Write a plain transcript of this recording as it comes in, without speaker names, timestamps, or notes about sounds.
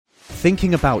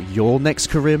thinking about your next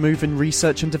career move in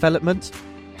research and development?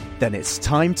 Then it's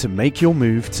time to make your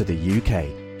move to the UK.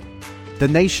 The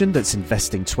nation that's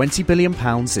investing £20 billion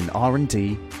in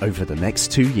R&D over the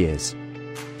next 2 years.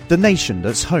 The nation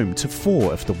that's home to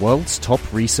 4 of the world's top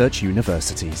research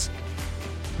universities.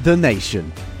 The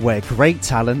nation where great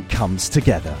talent comes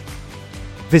together.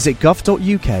 Visit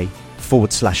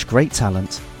gov.uk/great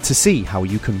talent to see how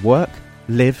you can work,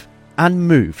 live and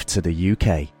move to the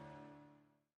UK.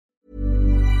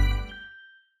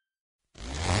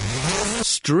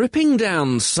 Stripping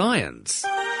down science.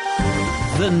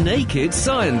 The Naked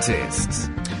Scientists.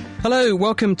 Hello,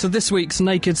 welcome to this week's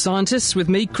Naked Scientists with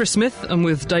me, Chris Smith, and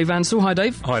with Dave Ansell. Hi,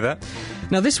 Dave. Hi there.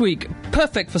 Now, this week,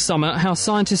 perfect for summer, how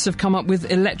scientists have come up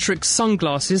with electric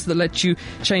sunglasses that let you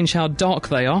change how dark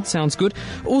they are. Sounds good.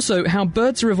 Also, how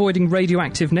birds are avoiding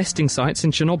radioactive nesting sites in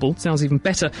Chernobyl. Sounds even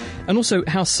better. And also,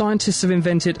 how scientists have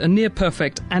invented a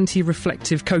near-perfect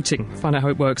anti-reflective coating. Find out how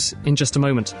it works in just a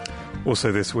moment.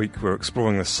 Also this week we're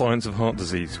exploring the science of heart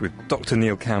disease with Dr.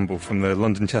 Neil Campbell from the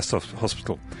London Chest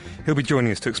Hospital. He'll be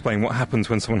joining us to explain what happens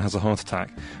when someone has a heart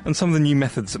attack and some of the new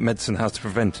methods that medicine has to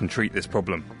prevent and treat this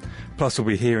problem. Plus we'll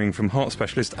be hearing from heart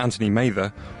specialist Anthony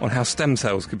Mather on how stem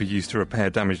cells could be used to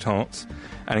repair damaged hearts.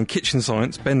 And in Kitchen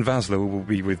Science, Ben Vasler will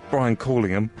be with Brian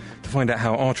Callingham to find out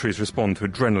how arteries respond to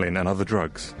adrenaline and other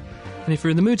drugs. And if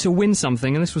you're in the mood to win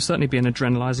something, and this will certainly be an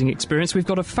adrenalising experience, we've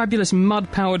got a fabulous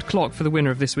mud-powered clock for the winner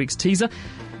of this week's teaser.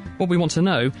 What we want to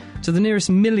know, to the nearest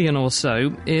million or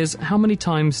so, is how many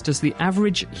times does the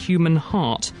average human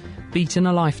heart beat in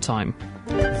a lifetime?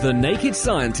 The Naked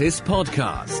Scientists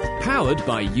podcast, powered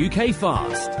by UK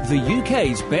Fast, the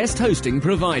UK's best hosting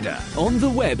provider, on the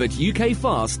web at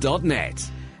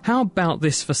ukfast.net. How about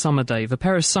this for summer, Dave? A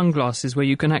pair of sunglasses where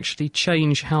you can actually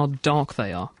change how dark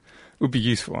they are. Would be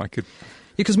useful, I could...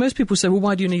 Because most people say, well,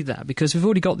 why do you need that? Because we've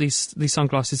already got these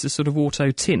sunglasses that sort of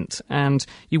auto-tint, and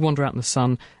you wander out in the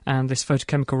sun, and this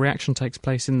photochemical reaction takes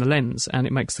place in the lens, and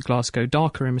it makes the glass go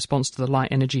darker in response to the light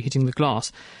energy hitting the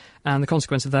glass. And the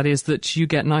consequence of that is that you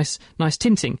get nice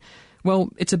tinting. Well,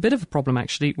 it's a bit of a problem,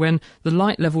 actually, when the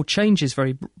light level changes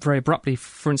very, very abruptly,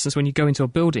 for instance, when you go into a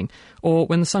building, or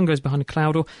when the sun goes behind a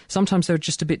cloud, or sometimes they're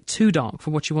just a bit too dark for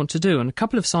what you want to do. And a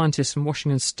couple of scientists from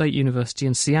Washington State University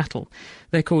in Seattle,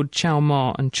 they're called Chao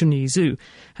Ma and Chunyi Zhu,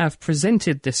 have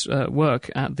presented this work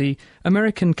at the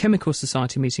American Chemical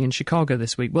Society meeting in Chicago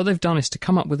this week. What they've done is to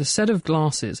come up with a set of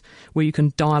glasses where you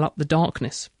can dial up the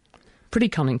darkness. Pretty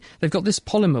cunning. They've got this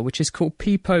polymer which is called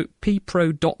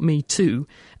P-Pro.Me2,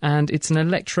 and it's an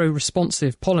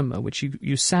electro-responsive polymer which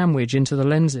you sandwich into the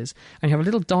lenses, and you have a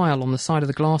little dial on the side of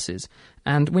the glasses,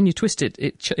 and when you twist it,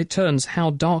 it turns how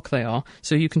dark they are,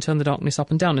 so you can turn the darkness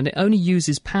up and down, and it only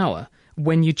uses power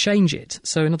when you change it.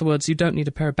 So in other words, you don't need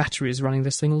a pair of batteries running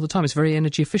this thing all the time. It's very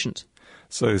energy efficient.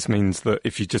 So this means that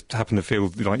if you just happen to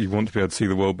feel like you want to be able to see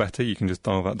the world better, you can just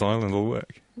dial that dial and it'll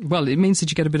work. Well, it means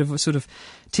that you get a bit of a sort of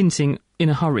tinting in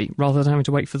a hurry, rather than having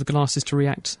to wait for the glasses to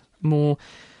react more,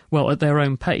 well, at their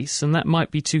own pace, and that might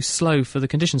be too slow for the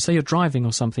conditions. Say you're driving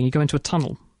or something, you go into a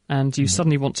tunnel, and you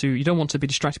suddenly you don't want to be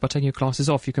distracted by taking your glasses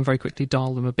off, you can very quickly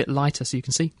dial them a bit lighter so you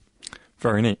can see.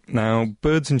 Very neat. Now,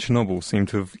 birds in Chernobyl seem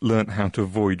to have learnt how to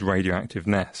avoid radioactive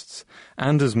nests.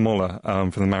 Anders Moller from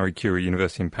the Marie Curie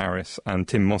University in Paris and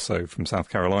Tim Mosso from South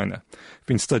Carolina have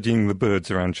been studying the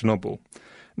birds around Chernobyl.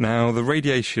 Now, the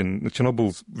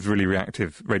Chernobyl's was really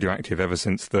radioactive ever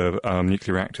since the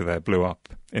nuclear reactor there blew up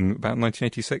in about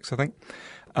 1986, I think.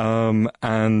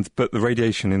 But the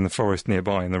radiation in the forest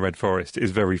nearby, in the Red Forest, is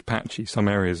very patchy. Some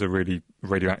areas are really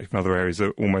radioactive and other areas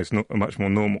are almost much more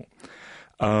normal.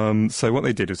 So what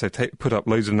they did was they put up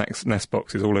loads of nest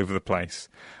boxes all over the place,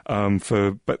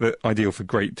 but they're ideal for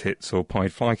great tits or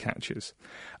pied flycatchers.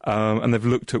 And they've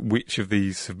looked at which of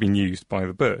these have been used by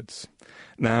the birds.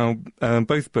 Now,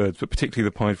 both birds, but particularly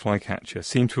the pied flycatcher,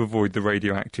 seem to avoid the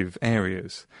radioactive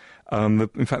areas.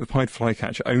 In fact, the pied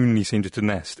flycatcher only seemed to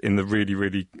nest in the really,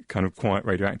 really kind of quiet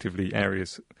radioactively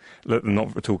areas,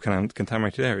 not at all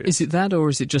contaminated areas. Is it that, or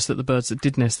is it just that the birds that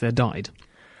did nest there died?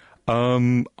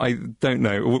 I don't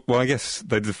know. Well, I guess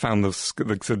they'd found the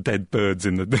sort of dead birds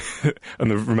in the and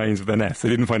the remains of their nests. They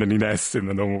didn't find any nests in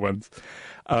the normal ones.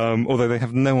 Although they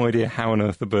have no idea how on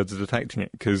earth the birds are detecting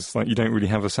it, because you don't really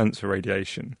have a sense for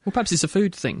radiation. Well, perhaps it's a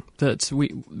food thing that we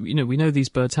know these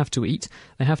birds have to eat.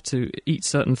 They have to eat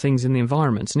certain things in the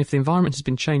environment, and if the environment has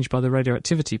been changed by the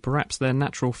radioactivity, perhaps their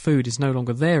natural food is no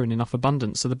longer there in enough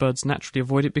abundance, so the birds naturally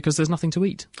avoid it because there's nothing to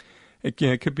eat. It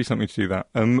could be something to do that.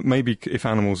 Maybe if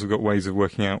animals have got ways of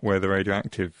working out where the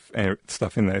radioactive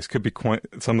stuff in there is, could be quite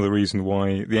some of the reason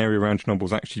why the area around Chernobyl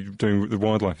is actually the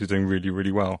wildlife is doing really,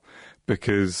 really well.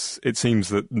 because it seems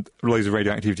that loads of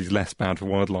radioactivity is less bad for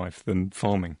wildlife than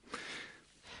farming.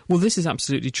 Well, this is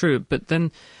absolutely true, but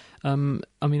then, a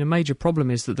major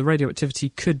problem is that the radioactivity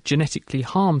could genetically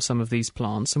harm some of these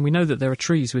plants, and we know that there are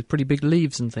trees with pretty big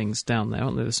leaves and things down there,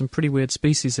 aren't there? There's some pretty weird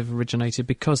species have originated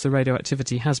because the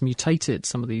radioactivity has mutated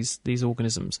some of these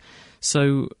organisms.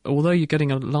 So, although you're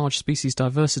getting a large species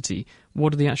diversity,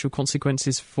 what are the actual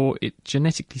consequences for it,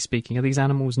 genetically speaking? Are these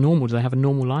animals normal? Do they have a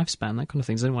normal lifespan? That kind of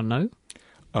thing. Does anyone know?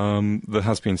 There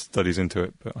has been studies into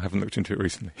it, but I haven't looked into it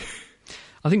recently.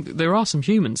 I think there are some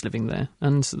humans living there,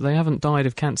 and they haven't died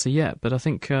of cancer yet, but I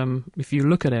think if you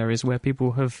look at areas where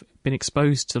people have been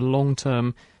exposed to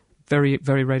long-term, very,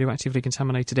 very radioactively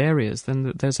contaminated areas,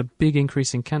 then there's a big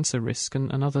increase in cancer risk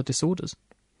and other disorders.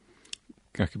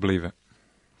 I could believe it.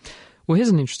 Well, here's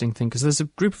an interesting thing, because there's a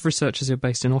group of researchers who are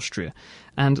based in Austria,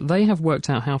 and they have worked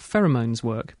out how pheromones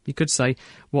work. You could say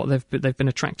what they've been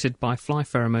attracted by fly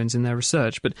pheromones in their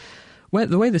research, but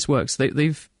the way this works,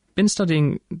 they've been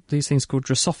studying these things called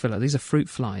Drosophila. These are fruit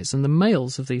flies, and the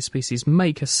males of these species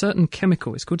make a certain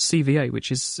chemical. It's called CVA, which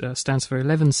stands for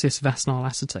 11-cis-vacinyl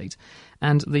acetate,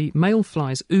 and the male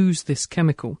flies ooze this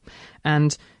chemical,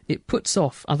 and it puts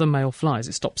off other male flies.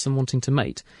 It stops them wanting to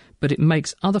mate, but it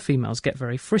makes other females get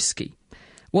very frisky.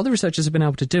 What the researchers have been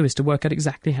able to do is to work out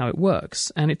exactly how it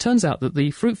works, and it turns out that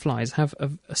the fruit flies have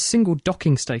a single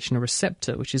docking station, a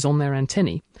receptor, which is on their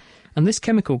antennae, and this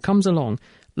chemical comes along,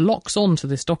 locks on to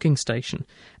this docking station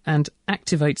and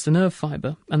activates the nerve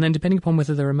fibre, and then depending upon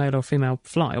whether they're a male or female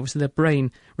fly, obviously their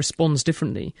brain responds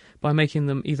differently by making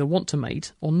them either want to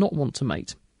mate or not want to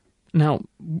mate. Now,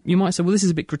 you might say, well, this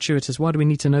is a bit gratuitous, why do we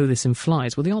need to know this in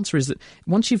flies? Well, the answer is that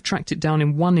once you've tracked it down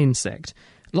in one insect,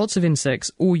 lots of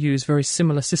insects all use very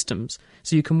similar systems,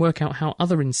 so you can work out how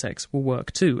other insects will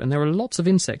work too. And there are lots of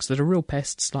insects that are real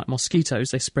pests, like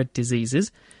mosquitoes, they spread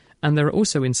diseases, and there are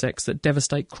also insects that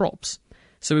devastate crops.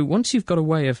 So once you've got a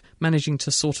way of managing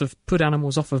to sort of put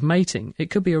animals off of mating,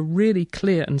 it could be a really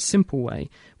clear and simple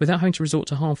way, without having to resort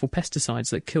to harmful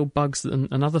pesticides that kill bugs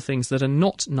and other things that are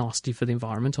not nasty for the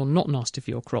environment or not nasty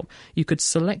for your crop. You could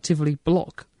selectively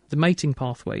block the mating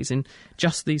pathways in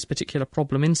just these particular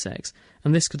problem insects,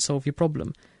 and this could solve your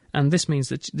problem. And this means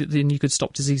that then you could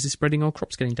stop diseases spreading or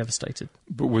crops getting devastated.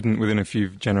 But wouldn't, within a few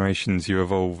generations, you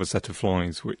evolve a set of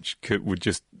flies which would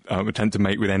just attempt to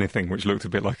mate with anything which looked a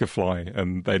bit like a fly,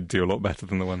 and they'd do a lot better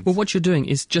than the ones? Well, what you're doing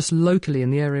is just locally in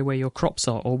the area where your crops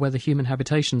are or where the human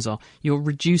habitations are, you're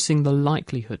reducing the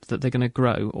likelihood that they're going to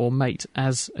grow or mate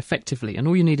as effectively. And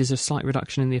all you need is a slight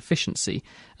reduction in the efficiency,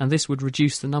 and this would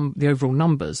reduce the overall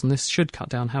numbers, and this should cut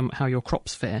down how your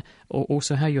crops fare, or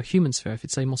also how your humans fare if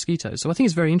it's, say, mosquitoes. So I think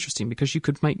it's very interesting because you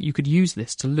could use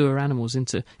this to lure animals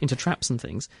into traps and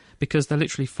things, because they're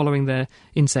literally following their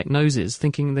insect noses,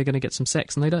 thinking they're going to get some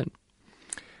sex, and they don't.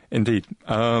 Indeed.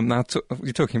 Now, you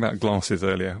were talking about glasses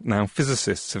earlier. Now,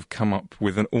 physicists have come up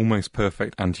with an almost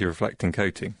perfect anti-reflecting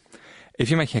coating. If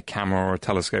you're making a camera or a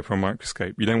telescope or a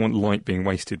microscope, you don't want light being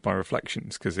wasted by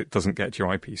reflections because it doesn't get to your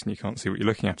eyepiece and you can't see what you're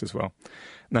looking at as well.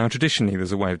 Now, traditionally,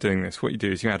 there's a way of doing this. What you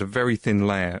do is you add a very thin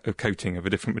layer of coating of a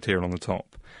different material on the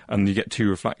top, and you get two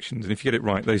reflections. And if you get it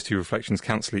right, those two reflections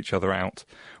cancel each other out,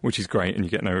 which is great, and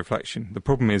you get no reflection. The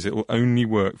problem is it will only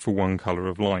work for one colour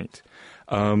of light.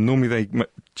 Normally they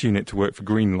tune it to work for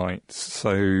green lights,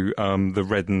 so the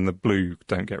red and the blue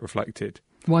don't get reflected.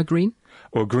 Why green?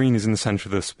 Well, green is in the centre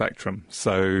of the spectrum,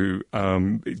 so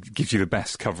it gives you the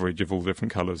best coverage of all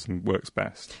different colours and works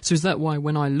best. So is that why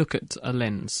when I look at a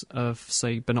lens of,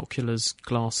 say, binoculars,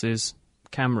 glasses,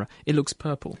 camera, it looks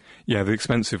purple? Yeah, the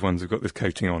expensive ones have got this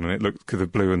coating on, and it looks, because the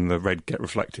blue and the red get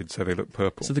reflected, so they look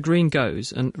purple. So the green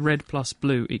goes, and red plus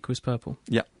blue equals purple?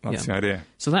 Yeah, that's the idea.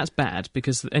 So that's bad,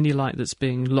 because any light that's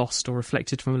being lost or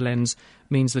reflected from a lens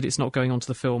means that it's not going onto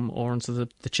the film or onto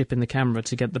the chip in the camera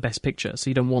to get the best picture, so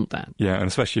you don't want that. Yeah, and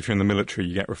especially if you're in the military,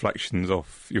 you get reflections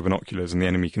off your binoculars and the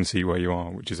enemy can see where you are,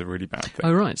 which is a really bad thing.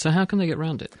 Oh, right. So how can they get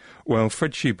around it? Well,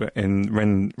 Fred Schubert in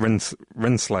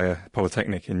Rensselaer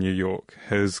Polytechnic in New York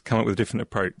has come up with a different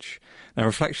approach. Now,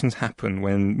 reflections happen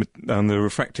when the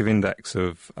refractive index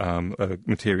of a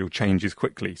material changes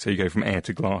quickly. So you go from air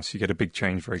to glass, you get a big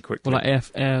change very quickly. Well,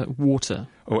 like air, water.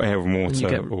 Or air and water. And you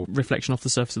get reflection off the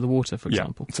surface of the water, for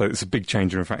example. So it's a big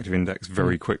change in refractive index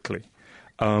very quickly.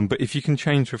 But if you can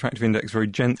change refractive index very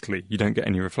gently, you don't get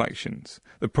any reflections.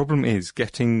 The problem is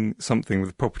getting something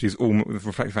with properties with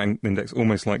refractive index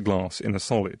almost like glass in a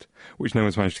solid, which no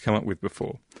one's managed to come up with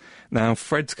before. Now,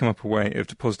 Fred's come up with a way of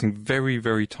depositing very,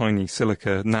 very tiny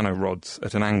silica nanorods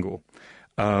at an angle,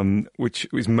 which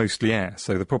is mostly air,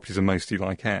 so the properties are mostly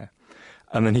like air.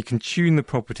 And then he can tune the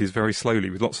properties very slowly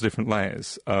with lots of different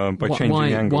layers by changing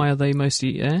the angle. Why are they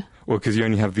mostly air? Well, because you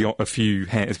only have a few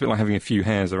hairs. It's a bit like having a few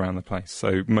hairs around the place.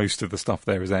 So most of the stuff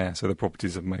there is air, so the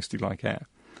properties are mostly like air.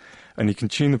 And you can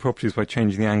tune the properties by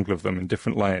changing the angle of them in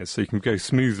different layers. So you can go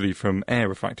smoothly from air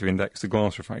refractive index to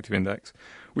glass refractive index,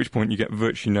 at which point you get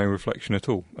virtually no reflection at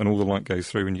all, and all the light goes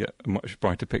through and you get a much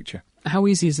brighter picture. How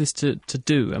easy is this to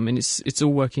do? I mean, it's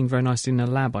all working very nicely in a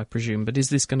lab, I presume, but is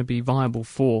this going to be viable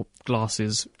for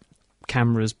glasses,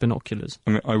 cameras, binoculars?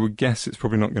 I mean, I would guess it's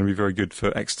probably not going to be very good for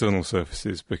external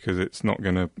surfaces because it's not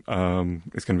going to.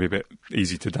 It's going to be a bit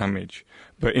easy to damage.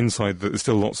 But inside, there's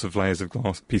still lots of layers of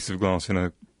glass, pieces of glass in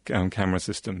a camera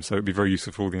system, so it'd be very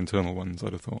useful for all the internal ones,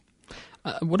 I'd have thought.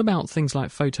 What about things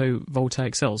like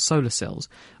photovoltaic cells, solar cells?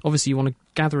 Obviously, you want to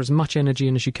gather as much energy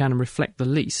in as you can and reflect the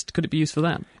least. Could it be used for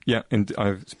that? Yeah, and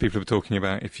people are talking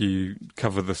about if you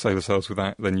cover the solar cells with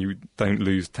that, then you don't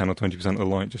lose 10 or 20% of the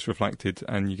light just reflected,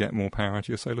 and you get more power out of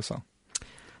your solar cell.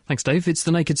 Thanks, Dave. It's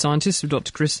The Naked Scientists with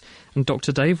Dr. Chris and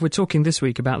Dr. Dave. We're talking this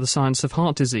week about the science of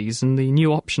heart disease and the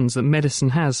new options that medicine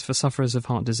has for sufferers of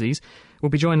heart disease.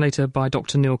 We'll be joined later by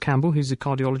Dr. Neil Campbell, who's a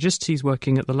cardiologist. He's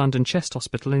working at the London Chest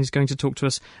Hospital, and he's going to talk to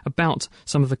us about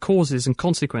some of the causes and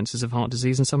consequences of heart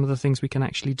disease and some of the things we can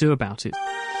actually do about it.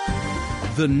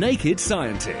 The Naked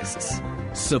Scientists,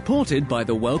 supported by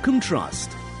the Wellcome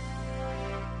Trust.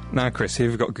 Now, Chris, here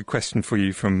we've got a good question for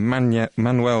you from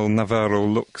Manuel Navarro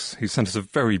Lux, who sent us a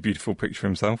very beautiful picture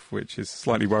himself, which is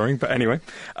slightly worrying, but anyway.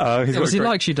 He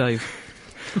likes you, Dave.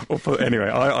 Anyway,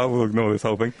 I will ignore this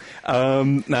whole thing.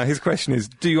 Now, his question is,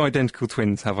 do identical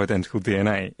twins have identical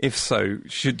DNA? If so,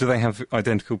 do they have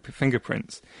identical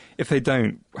fingerprints? If they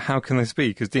don't, how can this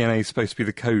be? Because DNA is supposed to be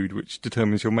the code which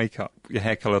determines your makeup, your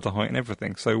hair colour, the height and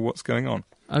everything. So what's going on?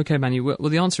 OK, Manu, well,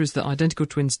 the answer is that identical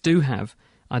twins do have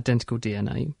identical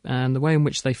DNA, and the way in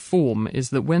which they form is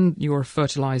that when you're a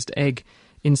fertilised egg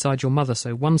inside your mother,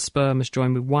 so one sperm is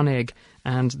joined with one egg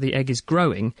and the egg is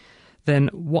growing, then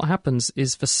what happens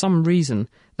is for some reason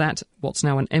that what's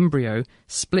now an embryo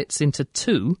splits into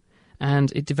two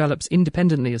and it develops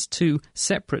independently as two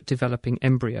separate developing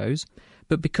embryos.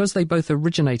 But because they both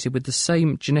originated with the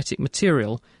same genetic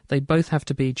material, they both have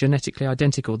to be genetically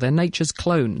identical. They're nature's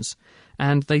clones,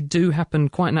 and they do happen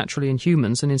quite naturally in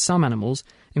humans and in some animals.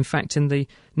 In fact, in the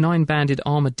 9-banded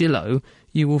armadillo,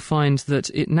 you will find that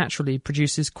it naturally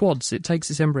produces quads. It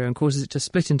takes its embryo and causes it to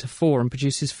split into 4 and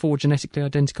produces 4 genetically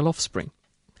identical offspring.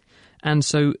 And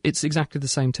so it's exactly the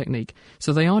same technique.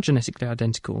 So they are genetically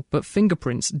identical, but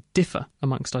fingerprints differ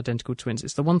amongst identical twins.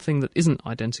 It's the one thing that isn't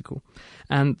identical.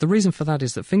 And the reason for that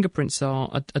is that fingerprints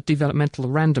are a developmental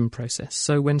random process.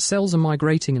 So when cells are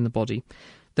migrating in the body,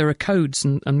 there are codes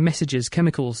and messages,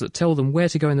 chemicals that tell them where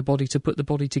to go in the body to put the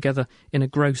body together in a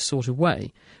gross sort of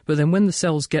way. But then when the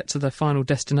cells get to their final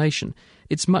destination,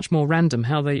 it's much more random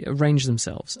how they arrange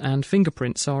themselves, and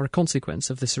fingerprints are a consequence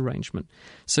of this arrangement.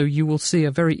 So you will see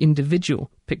a very individual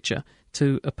picture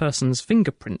to a person's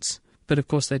fingerprints, but of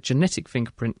course their genetic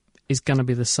fingerprint is going to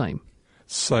be the same.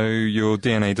 So your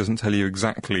DNA doesn't tell you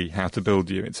exactly how to build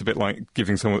you. It's a bit like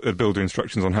giving someone a builder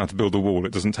instructions on how to build a wall.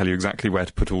 It doesn't tell you exactly where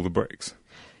to put all the bricks.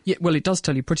 Yeah, well, it does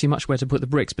tell you pretty much where to put the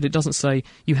bricks, but it doesn't say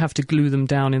you have to glue them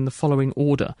down in the following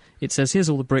order. It says, here's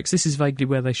all the bricks, this is vaguely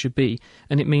where they should be,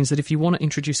 and it means that if you want to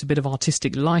introduce a bit of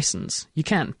artistic license, you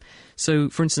can. So,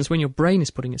 for instance, when your brain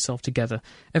is putting itself together,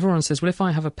 everyone says, well, if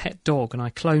I have a pet dog and I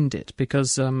cloned it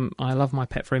because I love my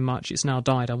pet very much, it's now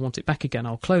died, I want it back again,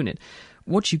 I'll clone it.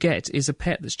 What you get is a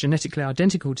pet that's genetically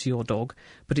identical to your dog,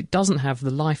 but it doesn't have the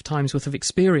lifetime's worth of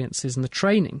experiences and the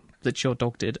training that your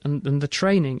dog did, and the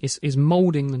training is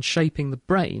moulding and shaping the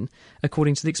brain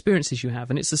according to the experiences you have.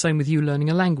 And it's the same with you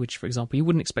learning a language, for example. You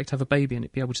wouldn't expect to have a baby and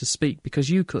it be able to speak because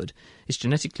you could. It's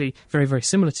genetically very, very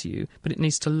similar to you, but it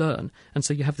needs to learn. And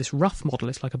so you have this rough model,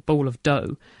 it's like a bowl of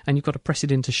dough, and you've got to press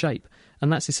it into shape.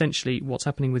 And that's essentially what's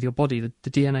happening with your body. The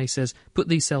DNA says, put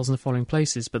these cells in the following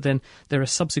places, but then there are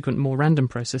subsequent more random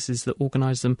processes that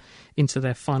organise them into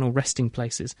their final resting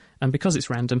places. And because it's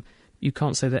random, you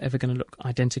can't say they're ever going to look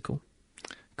identical.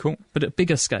 Cool. But at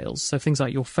bigger scales, so things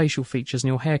like your facial features and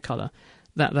your hair colour,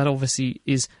 that obviously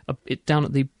is down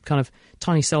at the kind of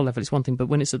tiny cell level, it's one thing, but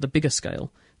when it's at the bigger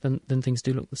scale, then things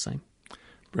do look the same.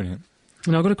 Brilliant.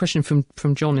 Now, I've got a question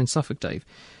from John in Suffolk, Dave.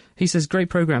 He says, great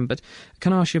programme, but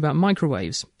can I ask you about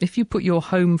microwaves? If you put your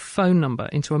home phone number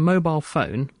into a mobile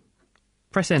phone,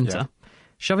 press enter,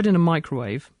 shove it in a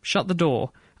microwave, shut the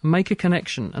door, and make a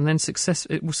connection, and then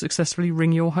it will successfully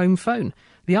ring your home phone.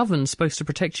 The oven's supposed to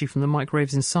protect you from the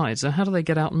microwaves inside, so how do they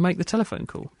get out and make the telephone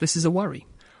call? This is a worry.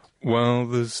 Well,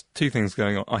 there's two things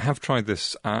going on. I have tried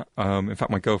this at, in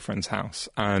fact, my girlfriend's house,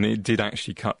 and it did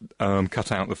actually cut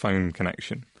out the phone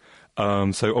connection.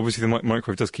 So obviously the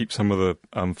microwave does keep some of the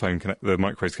the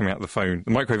microwaves coming out of the phone.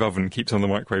 The microwave oven keeps some of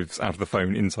the microwaves out of the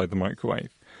phone inside the microwave.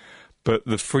 But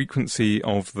the frequency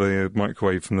of the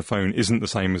microwave from the phone isn't the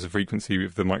same as the frequency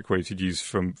of the microwaves you'd use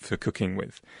for cooking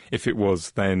with. If it was,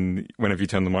 then whenever you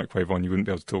turn the microwave on, you wouldn't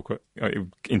be able to talk. It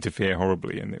would interfere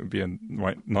horribly, and it would be a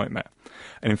nightmare.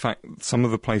 And in fact, some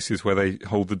of the places where they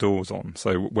hold the doors on,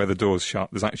 so where the door's shut,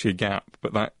 there's actually a gap,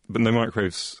 but no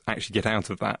microwaves actually get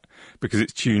out of that because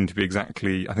it's tuned to be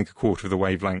exactly, I think, a quarter of the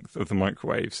wavelength of the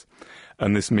microwaves.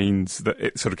 And this means that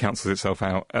it sort of cancels itself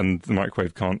out and the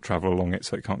microwave can't travel along it,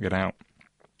 so it can't get out.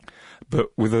 But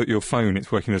with your phone,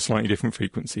 it's working at a slightly different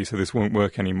frequency, so this won't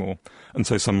work anymore. And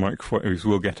so some microwaves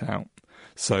will get out.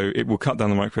 So it will cut down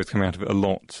the microwaves coming out of it a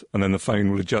lot, and then the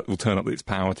phone will turn up its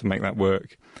power to make that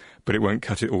work. But it won't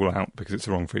cut it all out because it's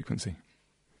the wrong frequency.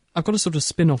 I've got a sort of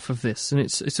spin-off of this, and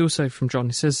it's also from John.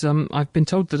 He says, I've been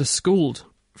told that a scald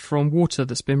from water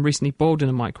that's been recently boiled in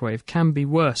a microwave can be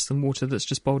worse than water that's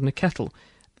just boiled in a kettle.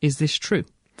 Is this true?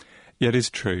 Yeah, it is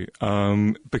true.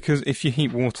 Because if you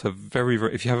heat water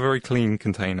if you have a very clean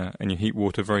container and you heat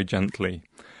water very gently,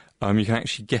 you can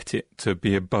actually get it to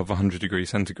be above 100 degrees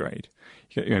centigrade.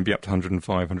 You can be up to 105,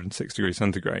 106 degrees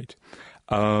centigrade.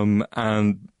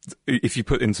 And if you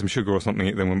put in some sugar or something,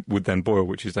 it would then boil,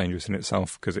 which is dangerous in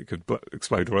itself because it could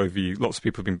explode all over you. Lots of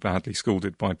people have been badly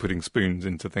scalded by putting spoons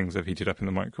into things they've heated up in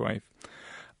the microwave.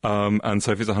 And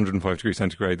so if it's 105 degrees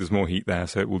centigrade, there's more heat there,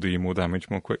 so it will do you more damage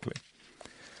more quickly.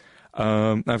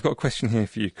 Now I've got a question here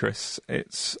for you, Chris.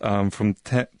 It's from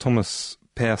Thomas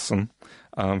Persson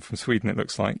from Sweden, it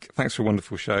looks like. Thanks for a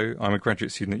wonderful show. I'm a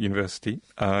graduate student at university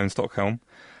in Stockholm.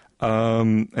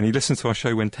 And he listens to our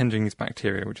show when tending his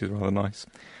bacteria, which is rather nice.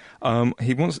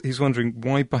 He's wondering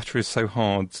why butter is so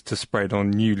hard to spread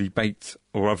on newly baked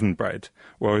or oven bread,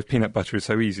 whereas peanut butter is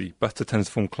so easy. Butter tends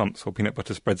to form clumps, while peanut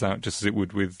butter spreads out just as it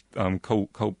would with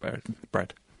cold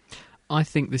bread. I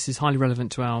think this is highly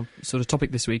relevant to our sort of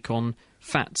topic this week on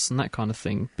fats and that kind of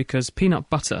thing, because peanut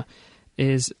butter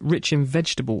is rich in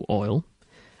vegetable oil,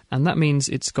 and that means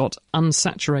it's got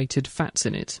unsaturated fats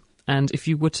in it. And if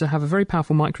you were to have a very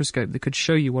powerful microscope that could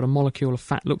show you what a molecule of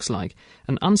fat looks like,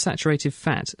 an unsaturated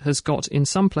fat has got, in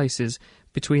some places,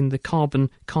 between the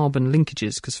carbon-carbon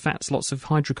linkages, because fat's lots of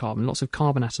hydrocarbon, lots of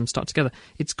carbon atoms stuck together,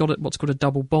 it's got what's called a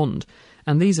double bond.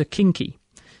 And these are kinky.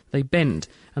 They bend.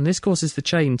 And this causes the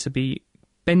chain to be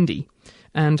bendy.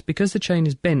 And because the chain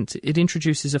is bent, it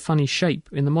introduces a funny shape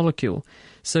in the molecule.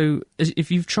 So if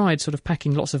you've tried sort of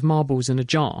packing lots of marbles in a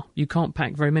jar, you can't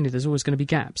pack very many. There's always going to be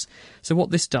gaps. So what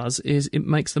this does is it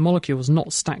makes the molecules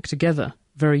not stack together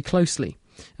very closely.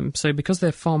 And so because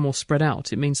they're far more spread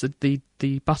out, it means that the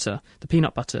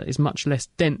peanut butter, is much less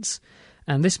dense.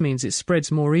 And this means it spreads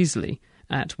more easily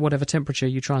at whatever temperature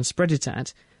you try and spread it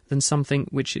at than something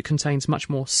which contains much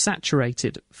more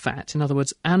saturated fat, in other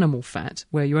words, animal fat,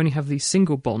 where you only have these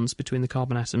single bonds between the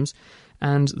carbon atoms,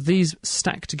 and these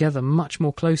stack together much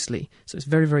more closely. So it's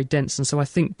very, very dense. And so I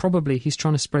think probably he's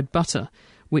trying to spread butter,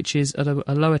 which is at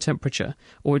a lower temperature,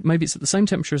 or maybe it's at the same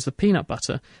temperature as the peanut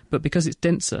butter, but because it's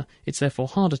denser, it's therefore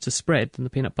harder to spread than the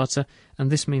peanut butter, and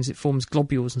this means it forms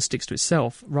globules and sticks to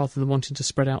itself, rather than wanting to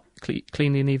spread out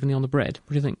cleanly and evenly on the bread. What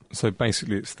do you think? So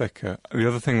basically it's thicker. The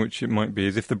other thing which it might be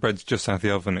is if the bread's just out of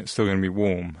the oven, it's still going to be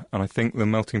warm, and I think the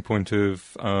melting point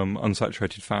of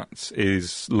unsaturated fats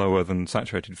is lower than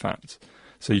saturated fats.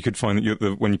 So you could find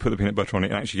that when you put the peanut butter on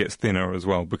it, it actually gets thinner as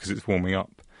well because it's warming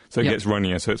up. So it gets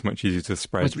runnier, so it's much easier to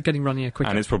spread. It's getting runnier quicker.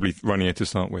 And it's probably runnier to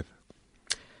start with.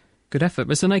 Good effort.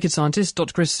 Mr. Naked Scientist,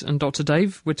 Dr. Chris and Dr.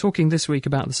 Dave, we're talking this week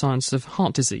about the science of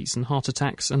heart disease and heart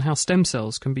attacks and how stem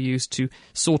cells can be used to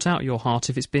sort out your heart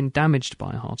if it's been damaged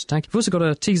by a heart attack. We've also got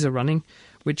a teaser running,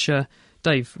 which...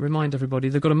 Dave, remind everybody,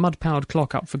 they've got a mud-powered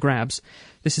clock up for grabs.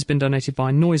 This has been donated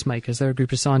by Noisemakers. They're a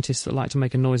group of scientists that like to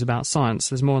make a noise about science.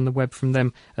 There's more on the web from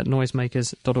them at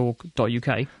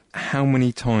noisemakers.org.uk. How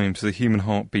many times does a human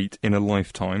heart beat in a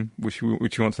lifetime, which you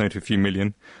want to know to a few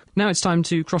million? Now it's time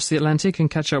to cross the Atlantic and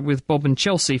catch up with Bob and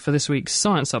Chelsea for this week's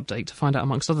Science Update to find out,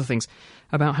 amongst other things,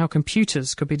 about how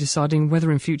computers could be deciding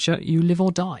whether in future you live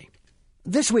or die.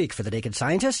 This week for The Naked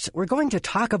Scientists, we're going to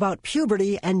talk about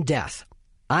puberty and death.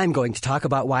 I'm going to talk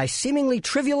about why seemingly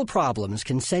trivial problems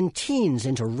can send teens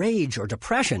into rage or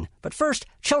depression. But first,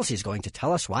 Chelsea's going to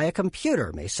tell us why a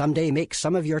computer may someday make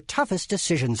some of your toughest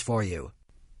decisions for you.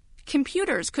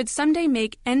 Computers could someday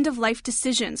make end-of-life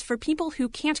decisions for people who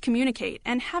can't communicate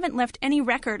and haven't left any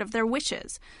record of their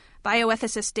wishes.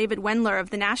 Bioethicist David Wendler of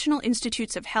the National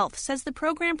Institutes of Health says the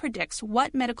program predicts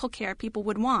what medical care people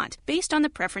would want based on the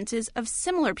preferences of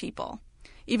similar people.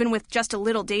 Even with just a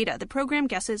little data, the program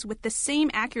guesses with the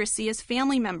same accuracy as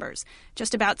family members,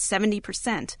 just about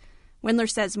 70%. Wendler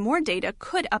says more data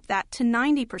could up that to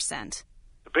 90%.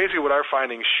 Basically what our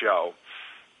findings show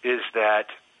is that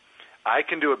I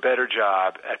can do a better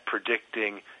job at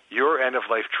predicting your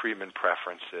end-of-life treatment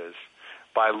preferences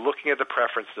by looking at the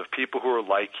preferences of people who are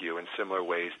like you in similar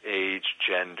ways, age,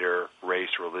 gender, race,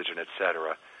 religion,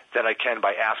 etc., than I can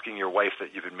by asking your wife that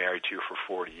you've been married to for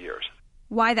 40 years.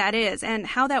 Why that is and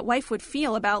how that wife would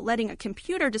feel about letting a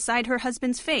computer decide her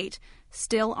husband's fate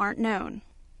still aren't known.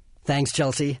 Thanks,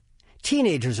 Chelsea.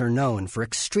 Teenagers are known for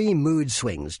extreme mood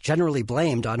swings, generally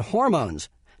blamed on hormones.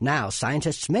 Now,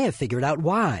 scientists may have figured out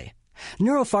why.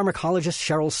 Neuropharmacologist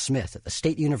Cheryl Smith at the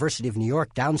State University of New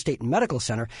York Downstate Medical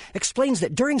Center explains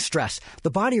that during stress,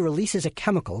 the body releases a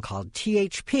chemical called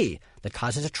THP that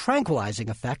causes a tranquilizing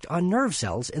effect on nerve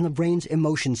cells in the brain's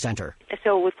emotion center.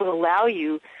 So it will allow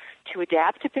you to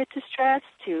adapt a bit to stress,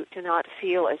 to not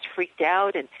feel as freaked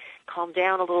out and calm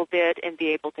down a little bit and be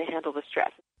able to handle the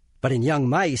stress. But in young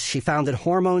mice, she found that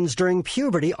hormones during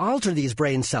puberty alter these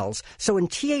brain cells, so when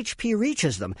THP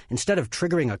reaches them, instead of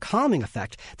triggering a calming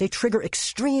effect, they trigger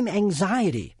extreme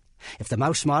anxiety. If the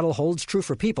mouse model holds true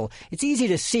for people, it's easy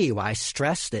to see why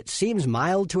stress that seems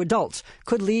mild to adults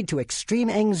could lead to extreme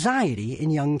anxiety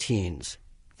in young teens.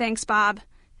 Thanks, Bob.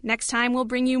 Next time, we'll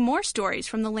bring you more stories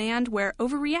from the land where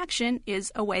overreaction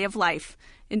is a way of life.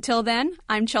 Until then,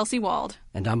 I'm Chelsea Wald.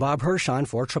 And I'm Bob Hirschon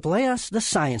for AAAS, the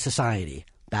Science Society.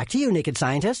 Back to you, Naked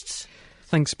Scientists.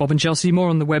 Thanks, Bob and Chelsea. More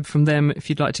on the web from them if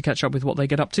you'd like to catch up with what they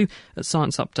get up to at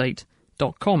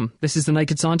scienceupdate.com. This is The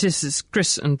Naked Scientists. It's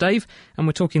Chris and Dave, and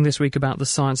we're talking this week about the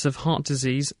science of heart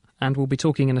disease, and we'll be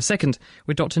talking in a second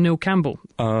with Dr. Neil Campbell.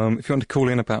 If you want to call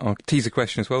in about our teaser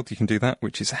question as well, you can do that,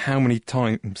 which is how many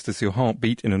times does your heart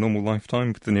beat in a normal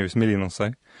lifetime, with the nearest million or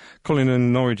so. Colin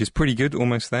in Norwich is pretty good,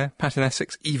 almost there. Pat in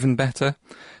Essex, even better.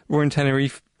 Roy in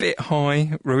Tenerife, bit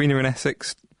high. Rowena in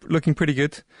Essex, looking pretty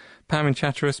good. Pam in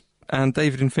Chatteris and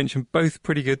David in Fincham, both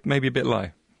pretty good, maybe a bit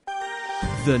low.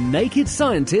 The Naked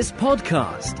Scientist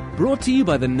Podcast, brought to you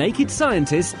by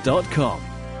thenakedscientist.com.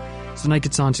 It's The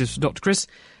Naked Scientist with Dr. Chris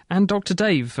and Dr.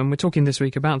 Dave, and we're talking this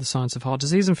week about the science of heart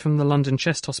disease, and from the London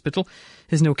Chest Hospital,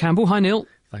 here's Neil Campbell. Hi, Neil.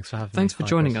 Thanks for having me. Thanks for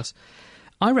joining us.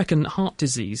 I reckon heart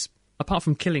disease, apart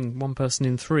from killing one person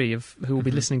in three of who will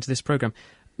be listening to this programme,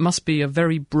 must be a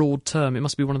very broad term. It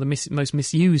must be one of the most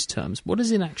misused terms. What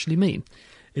does it actually mean?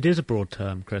 It is a broad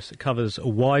term, Chris. It covers a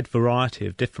wide variety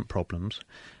of different problems.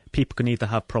 People can either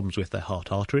have problems with their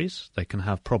heart arteries, they can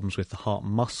have problems with the heart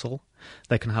muscle,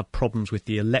 they can have problems with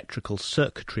the electrical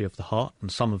circuitry of the heart,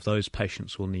 and some of those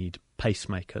patients will need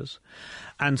pacemakers.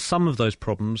 And some of those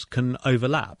problems can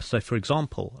overlap. So, for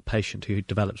example, a patient who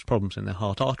develops problems in their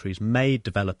heart arteries may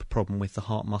develop a problem with the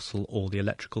heart muscle or the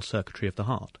electrical circuitry of the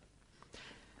heart.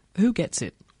 Who gets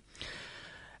it?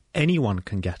 Anyone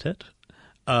can get it.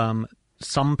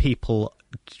 Some people,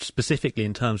 specifically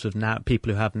in terms of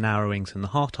people who have narrowings in the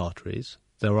heart arteries,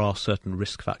 there are certain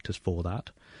risk factors for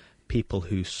that. People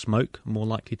who smoke are more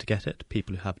likely to get it.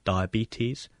 People who have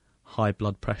diabetes, high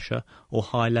blood pressure, or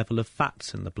high level of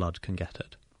fats in the blood can get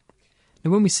it. Now,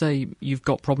 when we say you've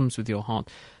got problems with your heart,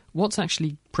 what's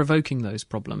actually provoking those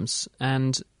problems,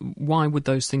 and why would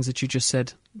those things that you just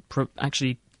said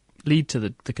actually lead to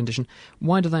the condition?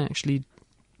 Why do they actually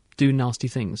do nasty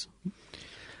things?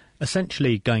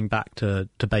 Essentially, going back to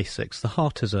basics, the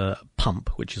heart is a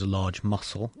pump, which is a large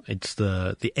muscle. It's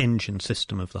the engine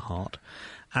system of the heart.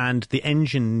 And the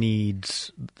engine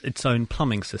needs its own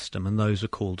plumbing system, and those are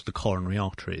called the coronary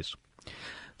arteries.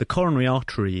 The coronary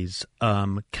arteries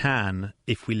can,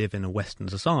 if we live in a Western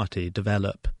society,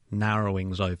 develop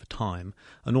narrowings over time.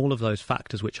 And all of those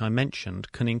factors which I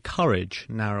mentioned can encourage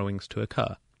narrowings to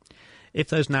occur. If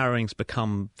those narrowings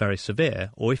become very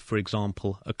severe, or if, for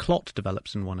example, a clot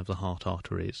develops in one of the heart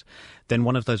arteries, then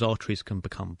one of those arteries can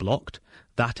become blocked.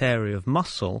 That area of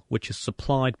muscle, which is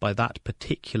supplied by that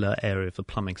particular area of the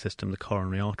plumbing system, the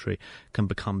coronary artery, can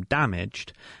become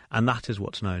damaged, and that is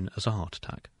what's known as a heart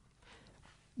attack.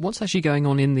 What's actually going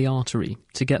on in the artery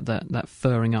to get that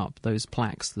furring up, those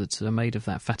plaques that are made of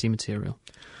that fatty material?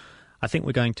 I think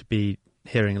we're going to be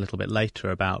hearing a little bit later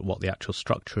about what the actual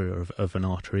structure of an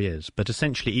artery is. But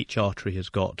essentially each artery has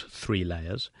got 3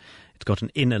 layers. It's got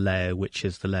an inner layer, which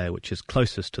is the layer which is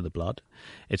closest to the blood.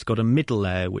 It's got a middle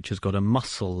layer, which has got a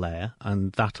muscle layer,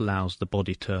 and that allows the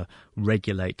body to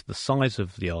regulate the size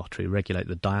of the artery, regulate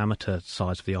the diameter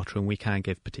size of the artery, and we can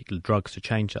give particular drugs to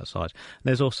change that size. And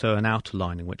there's also an outer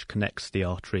lining which connects the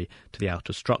artery to the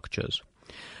outer structures.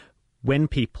 When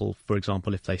people, for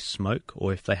example, if they smoke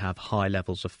or if they have high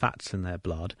levels of fats in their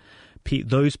blood,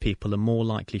 those people are more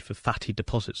likely for fatty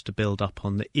deposits to build up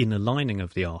on the inner lining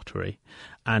of the artery,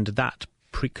 and that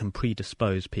can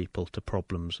predispose people to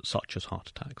problems such as heart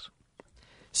attacks.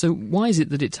 So why is it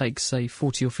that it takes, say,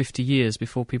 40 or 50 years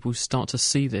before people start to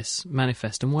see this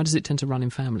manifest, and why does it tend to run in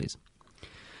families?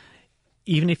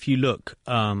 Even if you look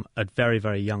at very,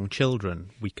 very young children,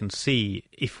 we can see,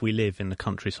 if we live in a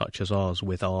country such as ours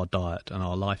with our diet and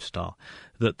our lifestyle,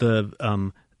 that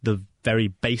the very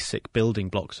basic building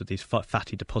blocks of these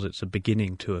fatty deposits are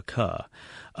beginning to occur.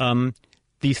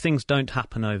 These things don't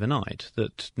happen overnight,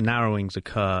 that narrowings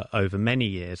occur over many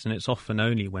years, and it's often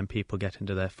only when people get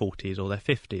into their 40s or their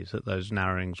 50s that those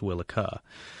narrowings will occur.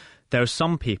 There are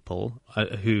some people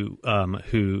who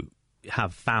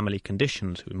have family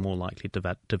conditions who are more likely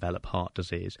to develop heart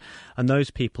disease, and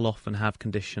those people often have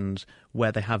conditions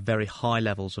where they have very high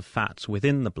levels of fats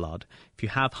within the blood. If you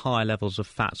have high levels of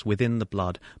fats within the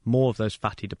blood, more of those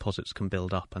fatty deposits can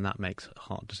build up, and that makes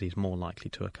heart disease more likely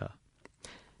to occur.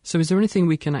 So is there anything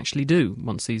we can actually do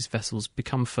once these vessels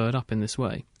become furred up in this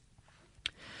way?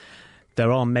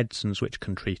 There are medicines which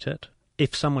can treat it.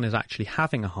 If someone is actually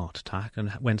having a heart attack, and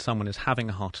when someone is having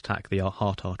a heart attack the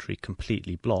heart artery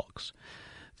completely blocks,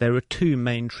 there are 2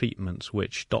 main treatments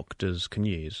which doctors can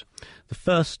use. The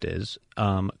first is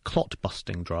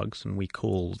clot-busting drugs, and we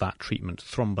call that treatment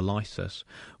thrombolysis,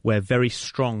 where very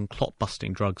strong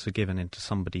clot-busting drugs are given into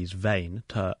somebody's vein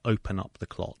to open up the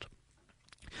clot.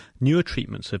 Newer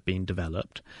treatments have been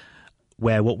developed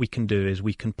where what we can do is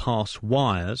we can pass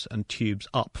wires and tubes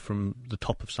up from the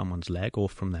top of someone's leg or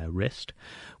from their wrist.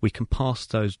 We can pass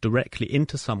those directly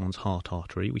into someone's heart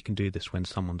artery. We can do this when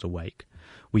someone's awake.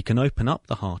 We can open up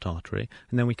the heart artery,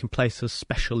 and then we can place a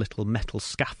special little metal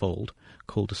scaffold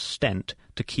called a stent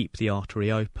to keep the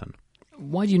artery open.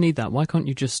 Why do you need that? Why can't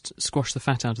you just squash the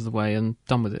fat out of the way and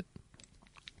done with it?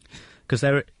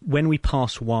 Because when we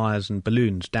pass wires and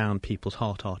balloons down people's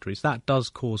heart arteries, that does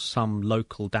cause some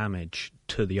local damage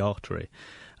to the artery.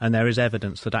 And there is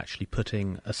evidence that actually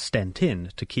putting a stent in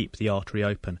to keep the artery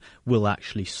open will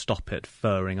actually stop it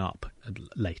furring up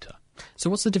later. So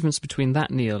what's the difference between that,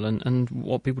 Neil, and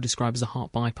what people describe as a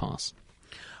heart bypass?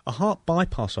 A heart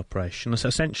bypass operation is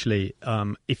essentially,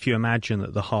 if you imagine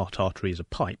that the heart arteries are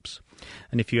pipes,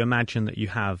 and if you imagine that you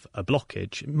have a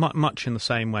blockage, much in the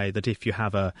same way that if you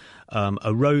have a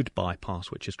road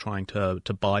bypass which is trying to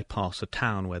bypass a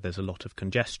town where there's a lot of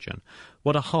congestion,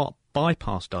 what a heart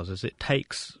bypass does is it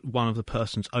takes one of the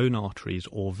person's own arteries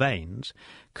or veins,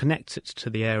 connects it to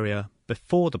the area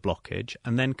before the blockage,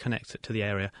 and then connects it to the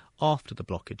area after the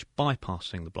blockage,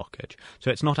 bypassing the blockage.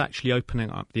 So it's not actually opening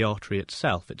up the artery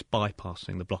itself, it's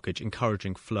bypassing the blockage,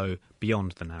 encouraging flow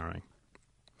beyond the narrowing.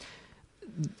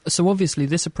 So obviously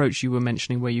this approach you were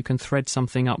mentioning, where you can thread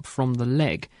something up from the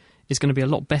leg, is going to be a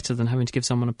lot better than having to give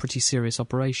someone a pretty serious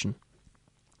operation.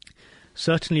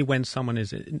 Certainly when someone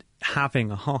is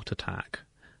having a heart attack,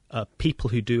 people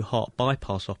who do heart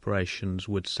bypass operations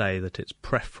would say that it's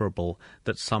preferable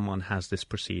that someone has this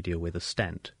procedure with a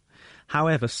stent.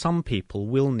 However, some people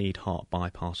will need heart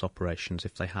bypass operations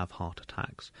if they have heart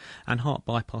attacks. And heart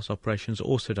bypass operations are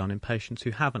also done in patients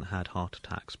who haven't had heart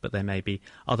attacks, but there may be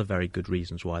other very good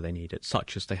reasons why they need it,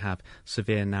 such as they have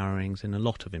severe narrowings in a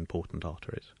lot of important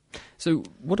arteries. So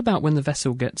what about when the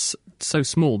vessel gets so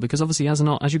small? Because obviously as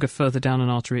you go further down an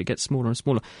artery, it gets smaller and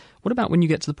smaller. What about when you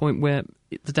get to the point where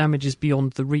the damage is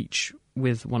beyond the reach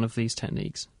with one of these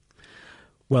techniques?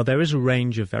 Well, there is a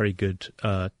range of very good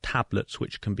tablets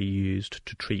which can be used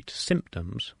to treat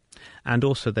symptoms. And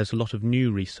also there's a lot of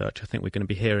new research, I think we're going to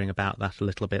be hearing about that a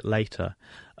little bit later,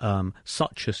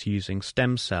 such as using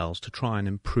stem cells to try and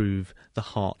improve the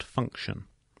heart function.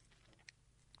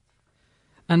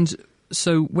 And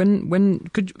so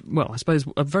I suppose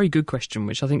a very good question,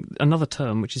 which I think another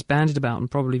term which is bandied about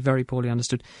and probably very poorly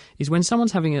understood, is when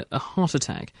someone's having a heart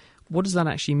attack, what does that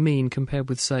actually mean compared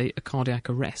with, say, a cardiac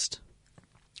arrest?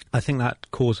 I think that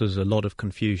causes a lot of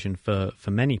confusion for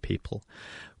many people.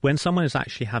 When someone is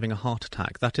actually having a heart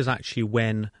attack, that is actually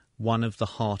when one of the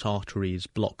heart arteries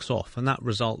blocks off, and that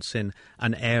results in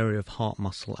an area of heart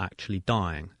muscle actually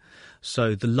dying.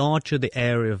 So the larger the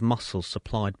area of muscle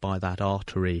supplied by that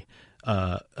artery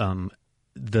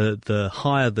the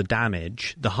higher the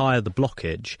damage, the higher the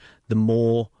blockage, the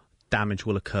more damage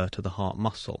will occur to the heart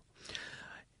muscle.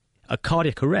 A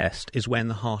cardiac arrest is when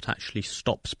the heart actually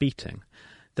stops beating.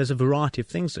 There's a variety of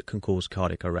things that can cause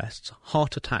cardiac arrests.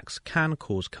 Heart attacks can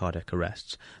cause cardiac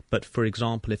arrests, but for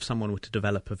example, if someone were to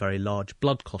develop a very large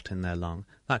blood clot in their lung,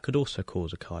 that could also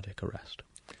cause a cardiac arrest.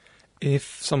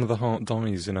 If some of the heart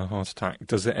dies in a heart attack,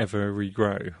 does it ever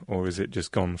regrow, or is it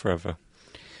just gone forever?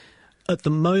 At the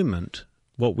moment,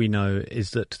 what we know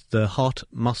is that the heart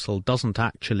muscle doesn't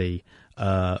actually,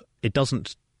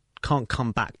 can't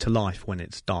come back to life when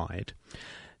it's died.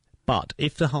 But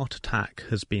if the heart attack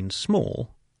has been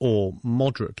small or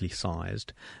moderately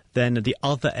sized, then the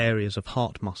other areas of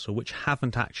heart muscle which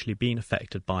haven't actually been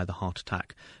affected by the heart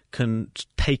attack can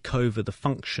take over the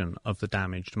function of the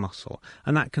damaged muscle,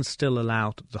 and that can still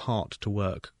allow the heart to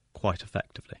work quite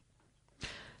effectively.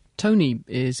 Tony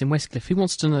is in Westcliff. He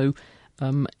wants to know,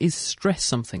 is stress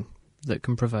something that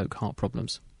can provoke heart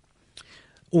problems?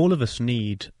 All of us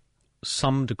need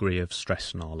some degree of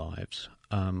stress in our lives.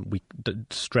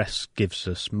 Stress gives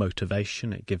us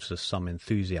motivation, it gives us some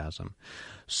enthusiasm.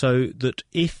 So that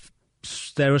if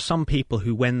there are some people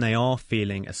who, when they are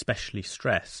feeling especially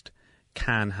stressed,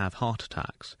 can have heart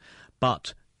attacks,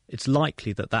 but it's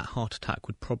likely that that heart attack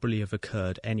would probably have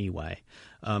occurred anyway.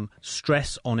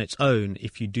 Stress on its own,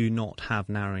 if you do not have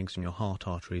narrowings in your heart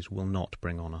arteries, will not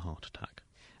bring on a heart attack.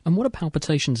 And what are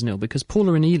palpitations, Neil? Because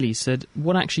Paula in Ely said,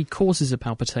 what actually causes a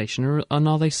palpitation, and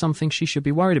are they something she should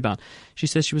be worried about? She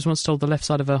says she was once told the left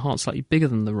side of her heart's slightly bigger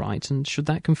than the right, and should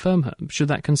that concern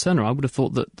her? I would have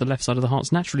thought that the left side of the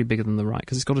heart's naturally bigger than the right,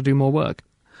 because it's got to do more work.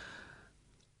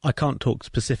 I can't talk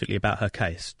specifically about her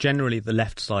case. Generally, the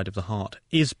left side of the heart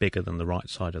is bigger than the right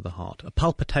side of the heart. A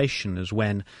palpitation is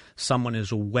when someone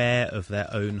is aware of their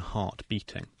own heart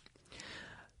beating.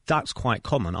 That's quite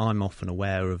common. I'm often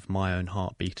aware of my own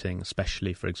heart beating,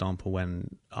 especially, for example,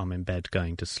 when I'm in bed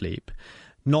going to sleep.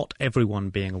 Not everyone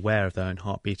being aware of their own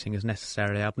heart beating is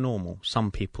necessarily abnormal. Some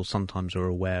people sometimes are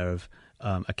aware of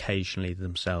occasionally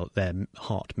their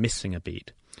heart missing a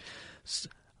beat.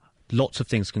 Lots of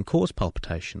things can cause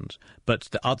palpitations, but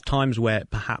the other times where it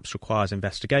perhaps requires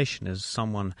investigation is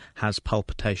someone has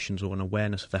palpitations or an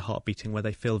awareness of their heart beating where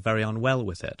they feel very unwell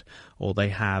with it, or they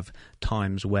have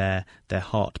times where their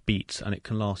heart beats and it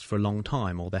can last for a long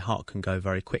time, or their heart can go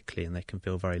very quickly and they can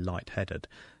feel very lightheaded.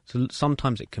 So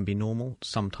sometimes it can be normal,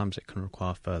 sometimes it can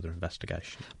require further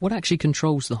investigation. What actually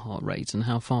controls the heart rate and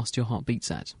how fast your heart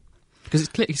beats at? Because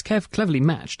it's cleverly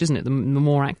matched, isn't it? The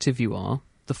more active you are,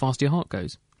 the faster your heart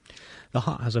goes. The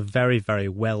heart has a very, very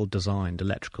well-designed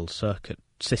electrical circuit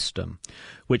system,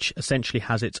 which essentially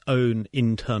has its own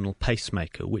internal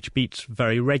pacemaker, which beats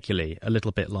very regularly, a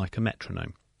little bit like a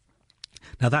metronome.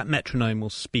 Now, that metronome will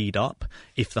speed up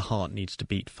if the heart needs to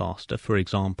beat faster, for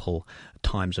example, at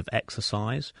times of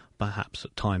exercise, perhaps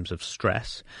at times of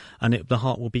stress, and the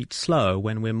heart will beat slower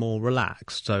when we're more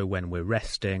relaxed, so when we're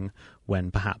resting,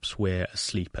 when perhaps we're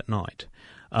asleep at night.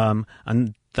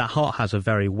 And that heart has a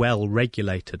very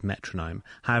well-regulated metronome.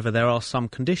 However, there are some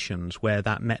conditions where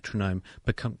that metronome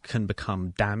can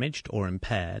become damaged or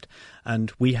impaired,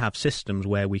 and we have systems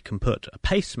where we can put a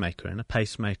pacemaker in. A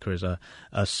pacemaker is a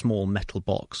small metal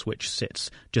box which sits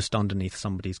just underneath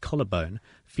somebody's collarbone,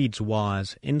 feeds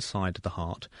wires inside the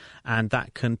heart, and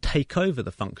that can take over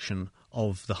the function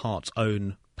of the heart's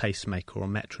own pacemaker or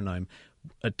metronome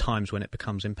at times when it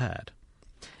becomes impaired.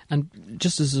 And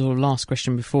just as a sort of last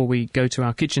question before we go to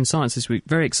our kitchen science this week,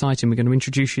 very exciting, we're going to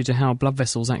introduce you to how blood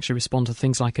vessels actually respond to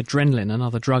things like adrenaline and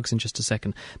other drugs in just a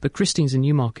second. But Christine's in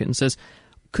Newmarket and says,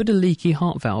 could a leaky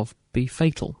heart valve be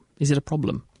fatal? Is it a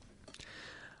problem?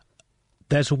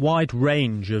 There's a wide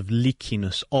range of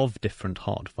leakiness of different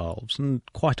heart valves, and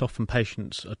quite often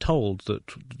patients are told that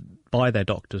by their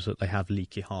doctors that they have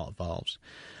leaky heart valves.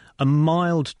 A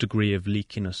mild degree of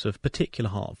leakiness of particular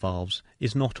heart valves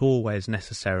is not always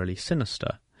necessarily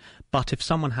sinister, but if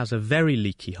someone has a very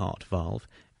leaky heart valve,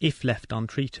 if left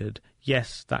untreated,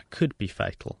 yes, that could be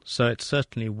fatal. So it's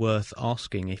certainly worth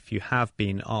asking, if you have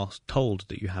been told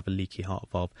that you have a leaky heart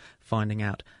valve, finding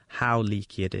out how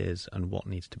leaky it is and what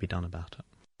needs to be done about it.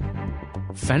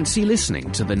 Fancy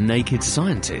listening to The Naked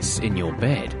Scientists in your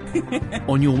bed,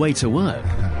 on your way to work,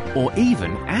 or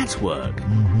even at work?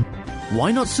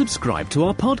 Why not subscribe to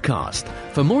our podcast?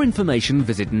 For more information,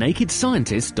 visit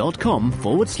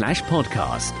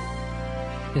nakedscientist.com/podcast.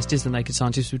 Yes, it is The Naked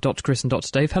Scientist with Dr. Chris and Dr.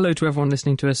 Dave. Hello to everyone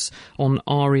listening to us on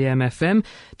REM-FM,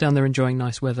 down there enjoying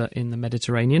nice weather in the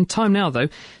Mediterranean. Time now, though,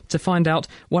 to find out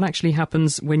what actually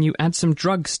happens when you add some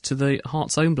drugs to the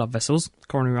heart's own blood vessels,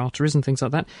 coronary arteries and things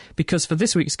like that. Because for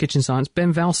this week's Kitchen Science,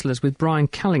 Ben Valsler's with Brian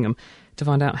Callingham, to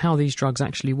find out how these drugs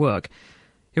actually work.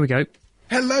 Here we go.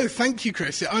 Hello, thank you,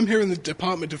 Chris. I'm here in the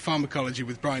Department of Pharmacology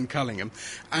with Brian Cullingham.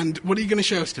 And what are you going to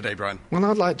show us today, Brian? Well,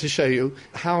 I'd like to show you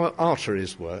how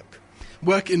arteries work.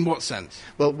 Work in what sense?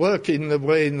 Well, work in the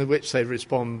way in which they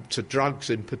respond to drugs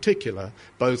in particular,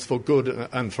 both for good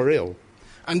and for ill.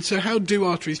 And so how do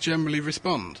arteries generally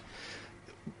respond?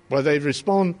 Well, they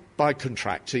respond by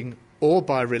contracting or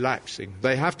by relaxing.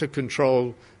 They have to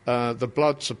control the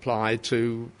blood supply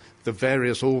to the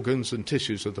various organs and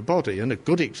tissues of the body. And a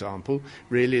good example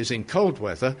really is in cold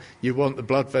weather, you want the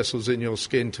blood vessels in your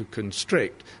skin to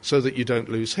constrict so that you don't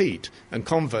lose heat. And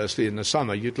conversely, in the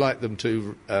summer, you'd like them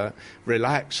to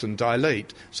relax and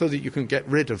dilate so that you can get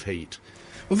rid of heat.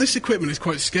 Well, this equipment is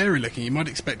quite scary looking. You might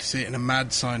expect to see it in a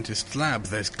mad scientist's lab.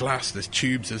 There's glass, there's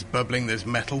tubes, there's bubbling, there's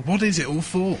metal. What is it all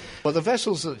for? Well, the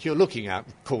vessels that you're looking at,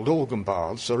 called organ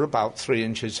baths, are about 3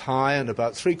 inches high and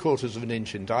about 3/4 of an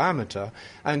inch in diameter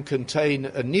and contain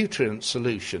a nutrient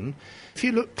solution. If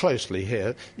you look closely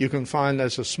here, you can find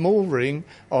there's a small ring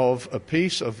of a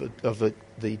piece of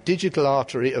the digital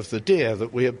artery of the deer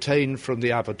that we obtained from the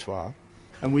abattoir.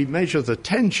 And we measure the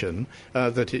tension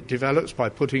that it develops by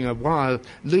putting a wire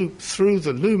loop through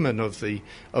the lumen of the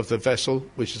vessel,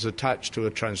 which is attached to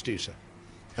a transducer.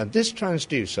 And this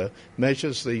transducer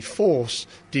measures the force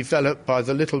developed by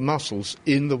the little muscles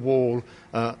in the wall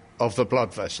of the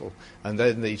blood vessel. And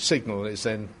then the signal is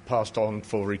then passed on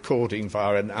for recording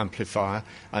via an amplifier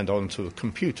and onto a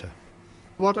computer.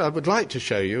 What I would like to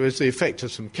show you is the effect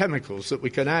of some chemicals that we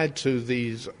can add to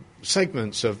these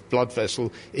segments of blood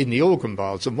vessel in the organ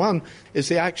baths. And one is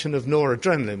the action of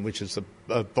noradrenaline, which is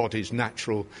the body's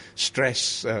natural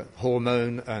stress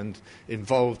hormone and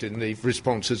involved in the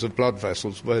responses of blood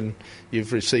vessels when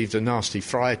you've received a nasty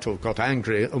fright or got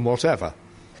angry and whatever.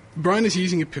 Brian is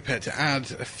using a pipette to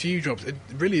add a few drops. It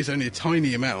really is only a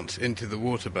tiny amount into the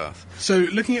water bath. So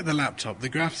looking at the laptop, the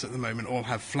graphs at the moment all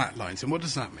have flat lines. And what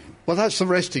does that mean? Well, that's the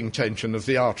resting tension of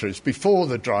the arteries before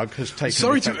the drug has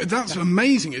taken That's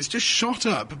amazing. It's just shot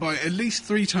up by at least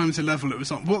 3 times the level it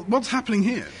was on. What's happening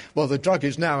here? Well, the drug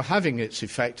is now having its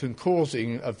effect and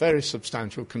causing a very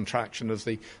substantial contraction of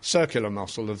the circular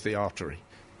muscle of the artery.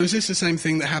 Is this the same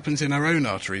thing that happens in our own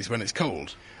arteries when it's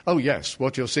cold? Oh, yes.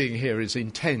 What you're seeing here is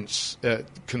intense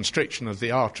constriction of the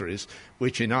arteries,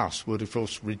 which in us would, of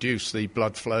course, reduce the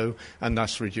blood flow and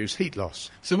thus reduce heat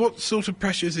loss. So what sort of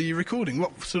pressures are you recording?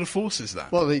 What sort of force is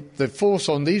that? Well, the force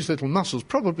on these little muscles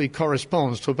probably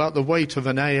corresponds to about the weight of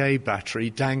an AA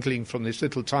battery dangling from this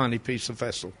little tiny piece of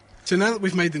vessel. So now that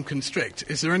we've made them constrict,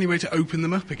 is there any way to open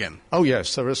them up again? Oh,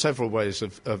 yes, there are several ways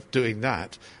of doing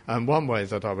that. And one way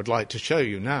that I would like to show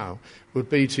you now would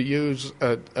be to use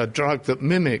a drug that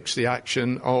mimics the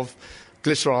action of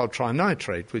glyceryl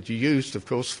trinitrate, which is used, of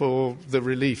course, for the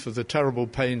relief of the terrible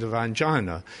pain of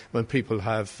angina when people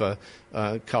have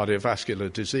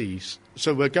cardiovascular disease.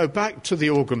 So we'll go back to the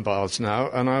organ baths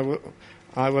now, and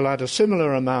I will add a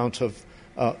similar amount of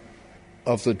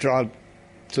the drug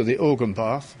to the organ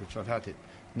bath, which I've had it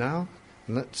now,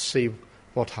 and let's see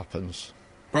what happens.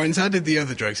 Brian's added the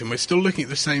other drugs, and we're still looking at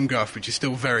the same graph, which is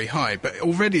still very high, but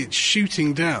already it's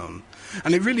shooting down,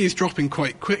 and it really is dropping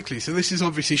quite quickly. So this is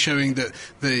obviously showing that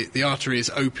the artery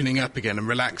is opening up again and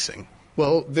relaxing.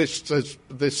 Well, this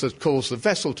has caused the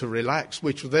vessel to relax,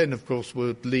 which then, of course,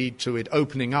 would lead to it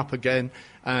opening up again,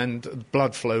 and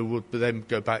blood flow would then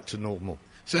go back to normal.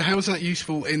 So how is that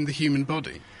useful in the human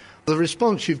body? The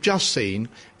response you've just seen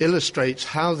illustrates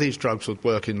how these drugs would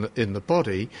work in the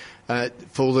body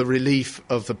for the relief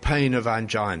of the pain of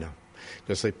angina.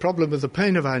 Because the problem with the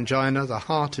pain of angina, the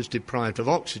heart is deprived of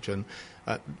oxygen,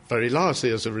 very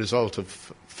largely as a result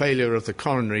of failure of the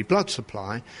coronary blood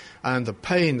supply, and the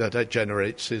pain that it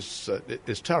generates is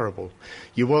terrible.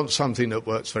 You want something that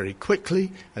works very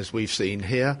quickly, as we've seen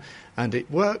here, and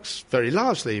it works very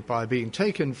largely by being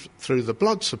taken through the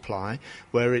blood supply,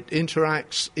 where it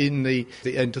interacts in the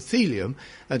endothelium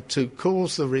and to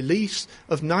cause the release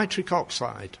of nitric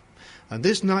oxide. And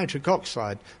this nitric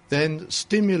oxide then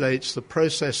stimulates the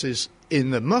processes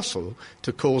in the muscle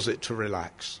to cause it to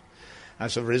relax.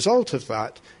 As a result of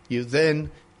that, you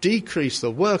then decrease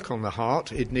the work on the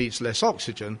heart, it needs less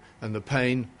oxygen, and the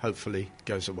pain hopefully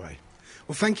goes away.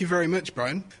 Well, thank you very much,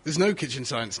 Brian. There's no Kitchen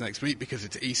Science next week because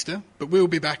it's Easter, but we'll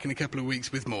be back in a couple of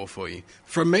weeks with more for you.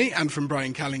 From me and from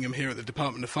Brian Cullingham here at the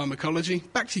Department of Pharmacology,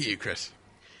 back to you, Chris.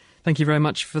 Thank you very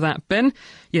much for that, Ben.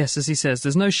 Yes, as he says,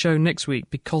 there's no show next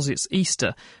week because it's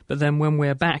Easter. But then when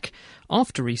we're back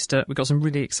after Easter, we've got some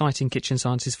really exciting Kitchen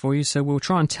Sciences for you. So we'll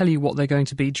try and tell you what they're going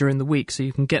to be during the week so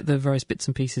you can get the various bits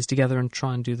and pieces together and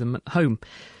try and do them at home.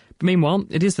 Meanwhile,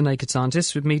 it is The Naked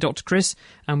Scientist with me, Dr. Chris,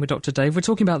 and with Dr. Dave. We're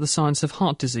talking about the science of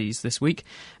heart disease this week,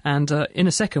 and in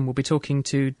a second we'll be talking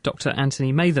to Dr.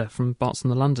 Anthony Mather from Barts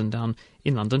and the London down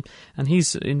in London, and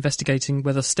he's investigating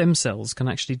whether stem cells can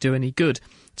actually do any good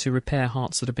to repair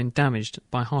hearts that have been damaged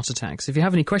by heart attacks. If you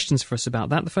have any questions for us about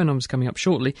that, the phone number's coming up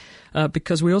shortly,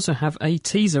 because we also have a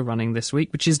teaser running this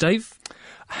week, which is, Dave?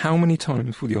 How many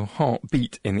times will your heart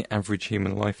beat in the average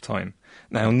human lifetime?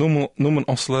 Now, Norman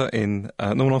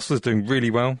Osler's doing really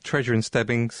well. Treasure in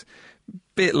Stebbings,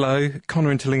 bit low.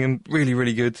 Connor in Tillingham, really,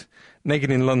 really good. Negan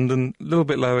in London, a little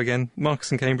bit low again.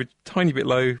 Marcus in Cambridge, tiny bit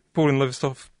low. Paul in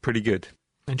Lowestoft, pretty good.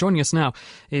 And joining us now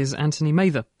is Anthony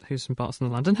Mather, who's from Barts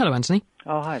and London. Hello, Anthony.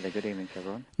 Oh, hi there. Good evening to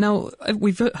everyone. Now,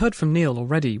 we've heard from Neil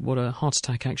already what a heart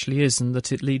attack actually is, and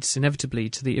that it leads inevitably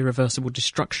to the irreversible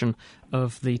destruction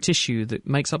of the tissue that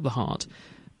makes up the heart.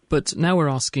 But now we're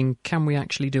asking, can we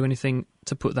actually do anything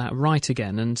to put that right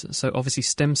again? And so obviously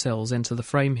stem cells enter the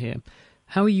frame here.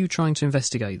 How are you trying to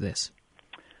investigate this?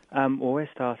 Well, we're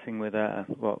starting with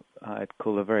what I'd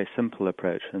call a very simple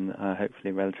approach and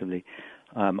hopefully relatively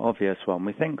obvious one.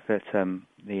 We think that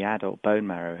the adult bone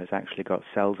marrow has actually got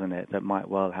cells in it that might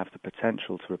well have the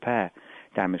potential to repair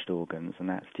damaged organs, and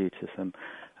that's due to some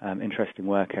interesting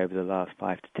work over the last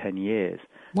 5 to 10 years.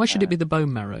 Why should it be the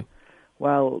bone marrow?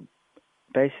 Well,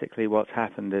 basically what's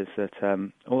happened is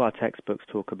that all our textbooks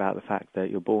talk about the fact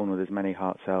that you're born with as many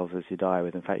heart cells as you die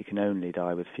with. In fact, you can only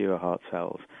die with fewer heart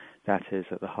cells. That is,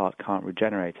 that the heart can't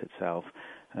regenerate itself,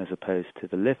 as opposed to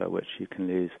the liver, which you can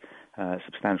lose a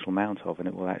substantial amount of, and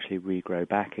it will actually regrow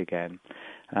back again.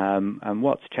 And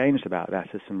what's changed about that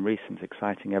is some recent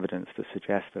exciting evidence that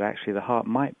suggests that actually the heart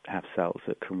might have cells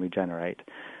that can regenerate.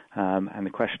 And the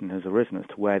question has arisen as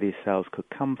to where these cells could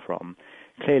come from.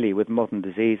 Clearly, with modern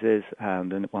diseases,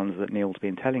 the ones that Neil's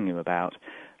been telling you about,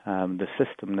 the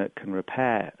system that can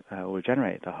repair or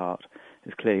regenerate the heart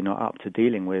is clearly not up to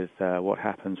dealing with what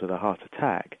happens with a heart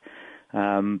attack.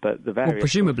 But the various... Well,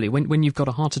 presumably, when you've got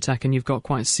a heart attack and you've got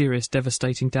quite serious,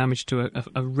 devastating damage to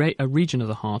a region of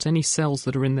the heart, any cells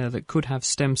that are in there that could have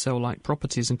stem cell-like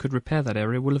properties and could repair that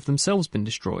area will have themselves been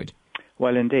destroyed.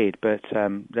 Well, indeed, but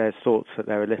there's thoughts that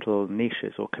there are little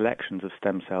niches or collections of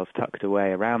stem cells tucked away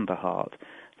around the heart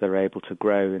that are able to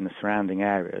grow in the surrounding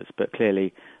areas, but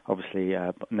clearly, obviously,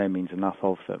 no means enough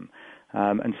of them.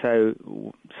 And so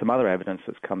some other evidence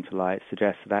that's come to light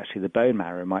suggests that actually the bone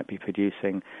marrow might be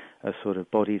producing a sort of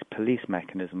body's police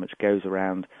mechanism which goes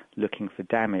around looking for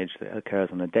damage that occurs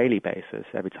on a daily basis.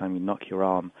 Every time you knock your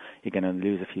arm, you're going to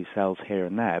lose a few cells here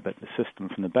and there, but the system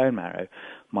from the bone marrow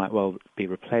might well be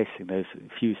replacing those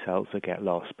few cells that get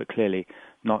lost, but clearly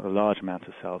not a large amount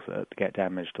of cells that get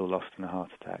damaged or lost in a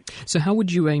heart attack. So how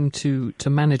would you aim to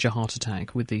manage a heart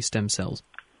attack with these stem cells?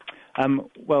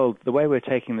 Well, the way we're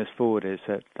taking this forward is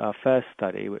that our first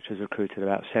study, which has recruited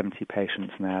about 70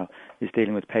 patients now, is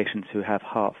dealing with patients who have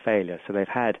heart failure. So they've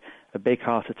had a big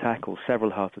heart attack or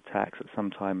several heart attacks at some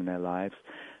time in their lives.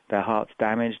 Their heart's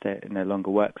damaged, it no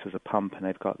longer works as a pump, and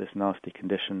they've got this nasty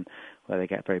condition where they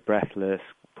get very breathless,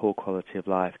 poor quality of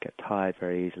life, get tired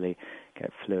very easily,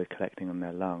 get fluid collecting on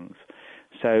their lungs.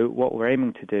 So what we're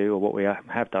aiming to do, or what we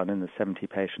have done in the 70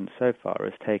 patients so far,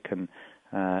 is taken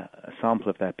a sample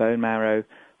of their bone marrow,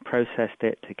 processed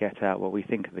it to get out what we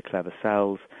think are the clever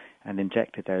cells, and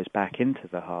injected those back into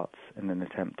the hearts in an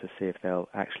attempt to see if they'll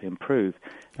actually improve.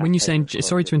 When you say,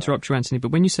 sorry to interrupt you, Anthony,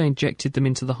 but when you say injected them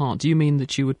into the heart, do you mean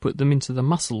that you would put them into the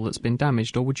muscle that's been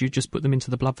damaged, or would you just put them into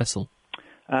the blood vessel?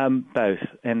 Both,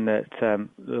 in that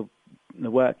the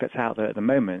work that's out there at the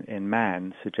moment in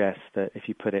man suggests that if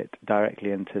you put it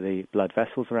directly into the blood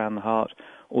vessels around the heart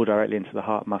or directly into the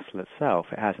heart muscle itself,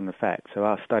 it has an effect. So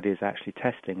our study is actually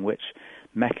testing which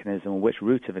mechanism or which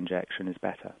route of injection is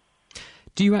better.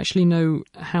 Do you actually know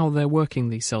how they're working,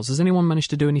 these cells? Has anyone managed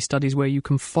to do any studies where you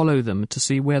can follow them to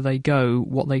see where they go,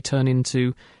 what they turn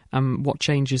into, what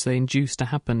changes they induce to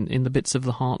happen in the bits of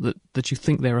the heart that you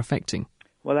think they're affecting?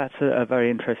 Well, that's a very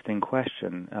interesting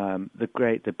question. The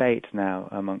great debate now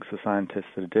amongst the scientists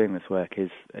that are doing this work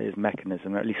is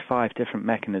mechanism. There are at least 5 different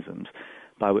mechanisms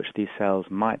by which these cells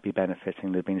might be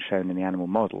benefiting that have been shown in the animal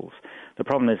models. The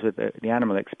problem is with the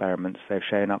animal experiments, they've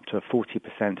shown up to a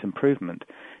 40% improvement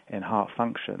in heart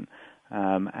function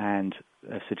and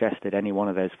have suggested any one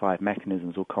of those 5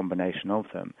 mechanisms or combination of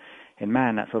them. In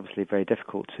man, that's obviously very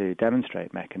difficult to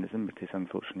demonstrate mechanism because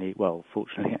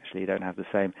fortunately actually you don't have the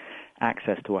same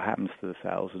access to what happens to the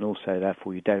cells, and also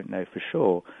therefore you don't know for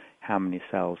sure how many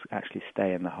cells actually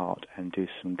stay in the heart and do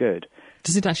some good.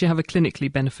 Does it actually have a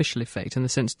clinically beneficial effect in the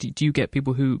sense, do you get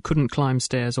people who couldn't climb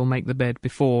stairs or make the bed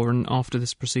before and after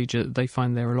this procedure, they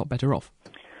find they're a lot better off?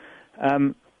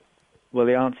 Well,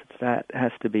 the answer to that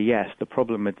has to be yes. The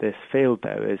problem with this field,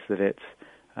 though, is that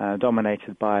it's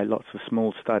dominated by lots of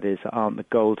small studies that aren't the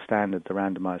gold standard, the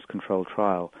randomized controlled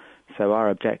trial. So our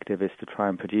objective is to try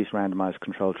and produce randomized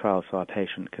controlled trials so our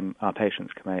patients can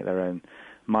make their own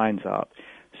minds up.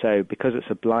 So because it's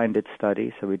a blinded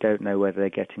study, so we don't know whether they're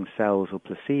getting cells or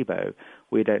placebo,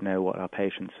 we don't know what our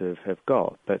patients have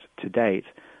got. But to date,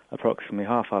 approximately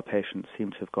half our patients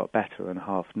seem to have got better and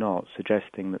half not,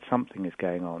 suggesting that something is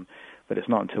going on. But it's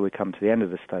not until we come to the end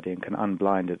of the study and can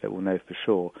unblind it that we'll know for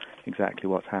sure exactly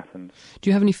what's happened. Do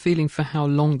you have any feeling for how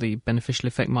long the beneficial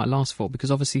effect might last for? Because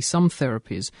obviously some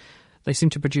therapies, they seem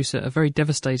to produce a very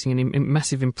devastating and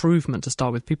massive improvement to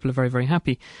start with. People are very, very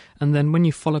happy. And then when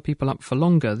you follow people up for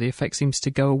longer, the effect seems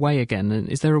to go away again. And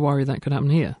is there a worry that could happen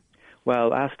here?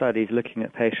 Well, our study is looking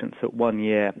at patients at 1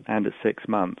 year and at 6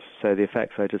 months. So the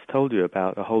effects I just told you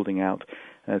about are holding out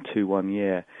to 1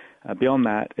 year. Beyond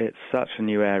that, it's such a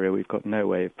new area, we've got no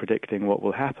way of predicting what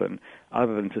will happen,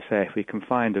 other than to say if we can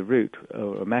find a route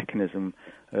or a mechanism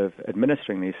of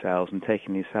administering these cells and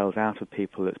taking these cells out of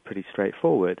people that's pretty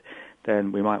straightforward,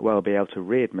 then we might well be able to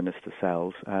re-administer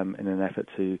cells in an effort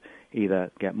to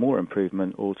either get more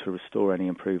improvement or to restore any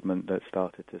improvement that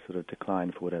started to sort of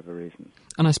decline for whatever reason.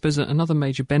 And I suppose another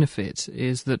major benefit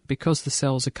is that because the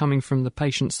cells are coming from the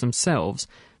patients themselves,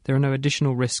 there are no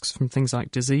additional risks from things like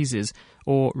diseases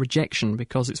or rejection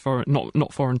because it's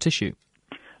not foreign tissue.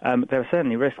 There are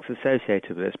certainly risks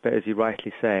associated with this, but as you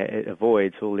rightly say, it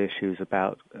avoids all the issues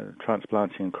about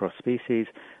transplanting across species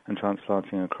and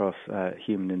transplanting across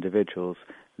human individuals,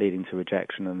 leading to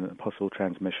rejection and the possible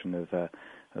transmission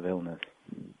of illness.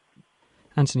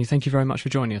 Anthony, thank you very much for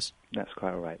joining us. That's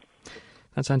quite all right.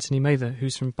 That's Anthony Mather,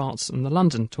 who's from Barts and the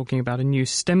London, talking about a new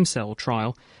stem cell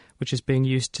trial which is being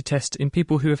used to test in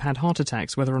people who have had heart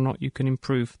attacks whether or not you can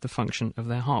improve the function of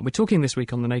their heart. We're talking this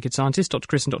week on The Naked Scientist, Dr.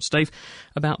 Chris and Dr. Dave,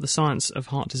 about the science of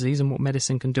heart disease and what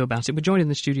medicine can do about it. We're joined in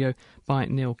the studio by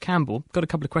Neil Campbell. Got a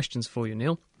couple of questions for you,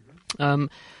 Neil.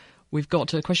 We've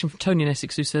got a question from Tony in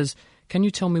Essex who says, can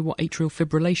you tell me what atrial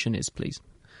fibrillation is, please?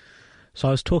 So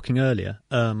I was talking earlier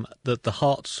that the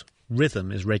heart's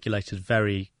rhythm is regulated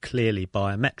very clearly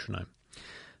by a metronome.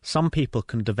 Some people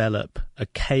can develop a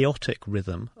chaotic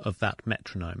rhythm of that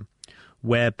metronome,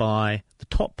 whereby the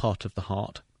top part of the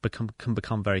heart can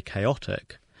become very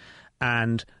chaotic,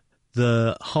 and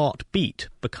the heartbeat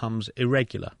becomes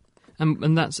irregular.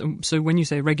 And that's so. When you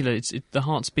say irregular, the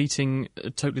heart's beating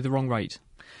at totally the wrong rate.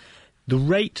 The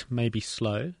rate may be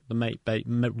slow, the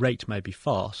rate may be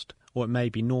fast, or it may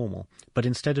be normal. But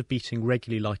instead of beating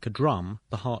regularly like a drum,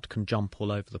 the heart can jump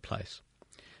all over the place.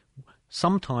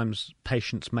 Sometimes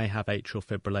patients may have atrial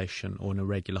fibrillation or an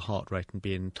irregular heart rate and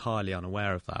be entirely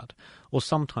unaware of that, or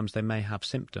sometimes they may have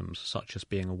symptoms such as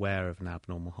being aware of an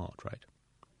abnormal heart rate.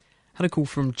 Had a call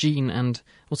from Jean and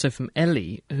also from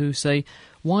Ellie who say,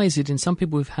 why is it in some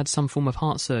people who've had some form of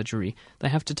heart surgery they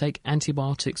have to take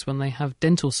antibiotics when they have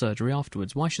dental surgery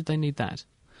afterwards? Why should they need that?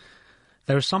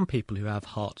 There are some people who have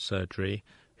heart surgery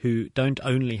who don't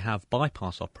only have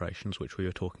bypass operations, which we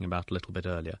were talking about a little bit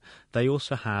earlier, they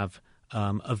also have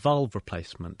a valve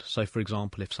replacement. So, for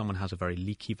example, if someone has a very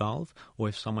leaky valve or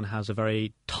if someone has a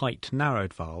very tight,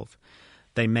 narrowed valve,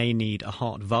 they may need a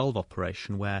heart valve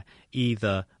operation where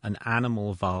either an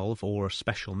animal valve or a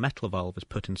special metal valve is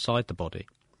put inside the body.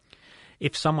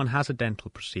 If someone has a dental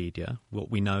procedure,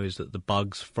 what we know is that the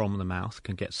bugs from the mouth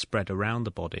can get spread around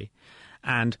the body,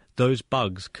 and those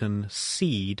bugs can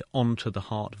seed onto the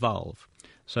heart valve.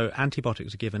 So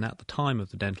antibiotics are given at the time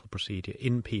of the dental procedure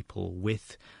in people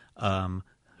with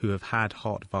who have had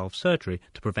heart valve surgery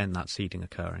to prevent that seeding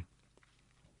occurring.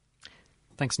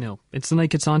 Thanks, Neil. It's The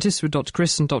Naked Scientist with Dr.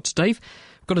 Chris and Dr. Dave.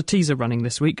 We've got a teaser running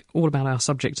this week, all about our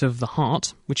subject of the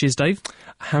heart, which is, Dave?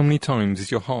 How many times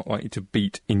is your heart likely to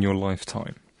beat in your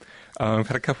lifetime? I've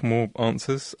had a couple more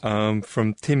answers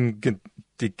from Tim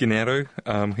Di Gennaro,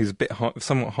 who's a bit high,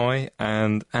 somewhat high,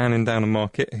 and Anne in Downham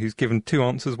Market, who's given two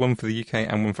answers, one for the UK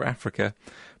and one for Africa,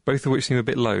 both of which seem a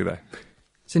bit low, though.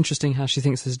 It's interesting how she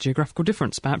thinks there's a geographical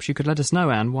difference. Perhaps you could let us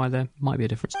know, Anne, why there might be a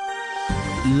difference.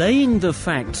 Laying the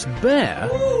facts bare,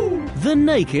 The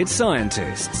Naked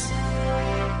Scientists.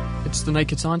 It's The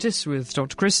Naked Scientists with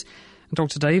Dr. Chris and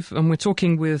Dr. Dave, and we're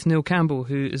talking with Neil Campbell,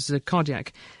 who is a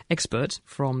cardiac expert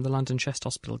from the London Chest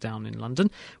Hospital down in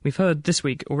London. We've heard this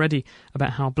week already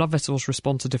about how blood vessels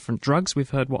respond to different drugs. We've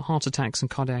heard what heart attacks and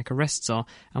cardiac arrests are,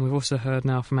 and we've also heard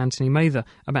now from Anthony Mather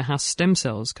about how stem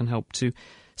cells can help to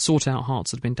sort out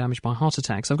hearts that have been damaged by heart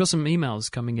attacks. I've got some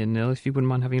emails coming in, Neil, if you wouldn't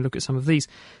mind having a look at some of these.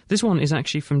 This one is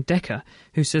actually from Decca,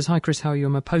 who says, "Hi Chris, how are you?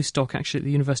 I'm a postdoc actually at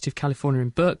the University of California in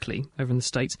Berkeley, over in the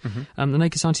States. The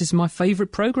Naked Scientist is my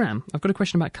favourite programme. I've got a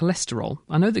question about cholesterol.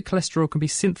 I know that cholesterol can be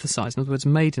synthesised, in other words,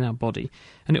 made in our body,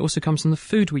 and it also comes from the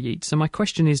food we eat. So my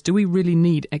question is, do we really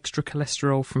need extra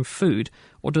cholesterol from food,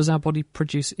 or does our body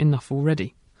produce enough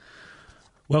already?"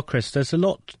 Well, Chris, there's a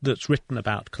lot that's written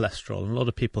about cholesterol, and a lot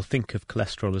of people think of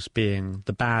cholesterol as being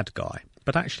the bad guy.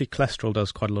 But actually, cholesterol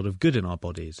does quite a lot of good in our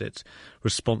bodies. It's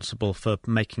responsible for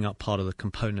making up part of the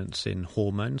components in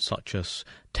hormones, such as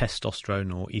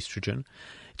testosterone or estrogen.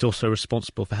 It's also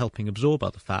responsible for helping absorb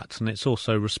other fats, and it's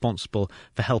also responsible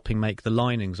for helping make the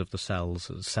linings of the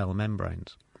cells, cell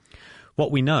membranes.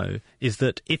 What we know is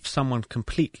that if someone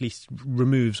completely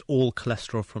removes all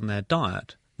cholesterol from their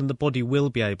diet, then the body will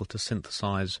be able to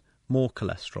synthesize more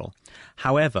cholesterol.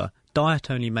 However,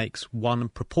 diet only makes one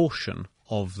proportion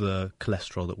of the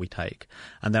cholesterol that we take.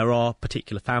 And there are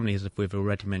particular families, as we've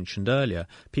already mentioned earlier,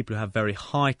 people who have very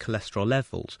high cholesterol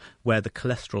levels where the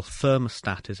cholesterol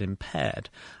thermostat is impaired.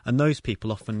 And those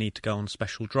people often need to go on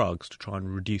special drugs to try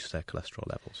and reduce their cholesterol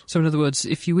levels. So in other words,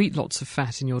 if you eat lots of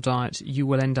fat in your diet, you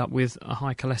will end up with a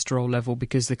high cholesterol level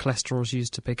because the cholesterol is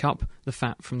used to pick up the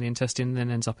fat from the intestine and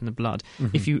then ends up in the blood.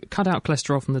 If you cut out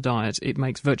cholesterol from the diet, it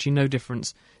makes virtually no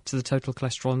difference to the total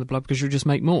cholesterol in the blood because you'll just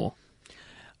make more.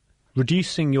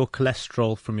 Reducing your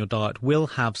cholesterol from your diet will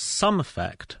have some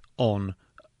effect on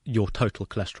your total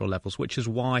cholesterol levels, which is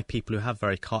why people who have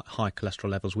very high cholesterol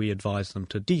levels, we advise them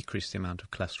to decrease the amount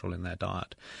of cholesterol in their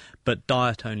diet. But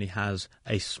diet only has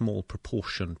a small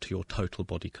proportion to your total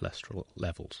body cholesterol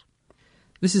levels.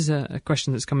 This is a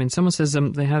question that's come in. Someone says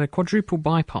they had a quadruple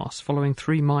bypass following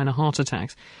 3 minor heart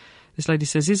attacks. This lady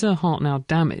says, is her heart now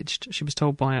damaged? She was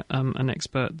told by an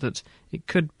expert that it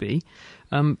could be.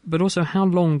 But also, how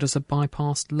long does a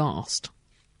bypass last?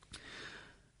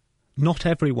 Not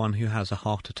everyone who has a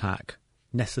heart attack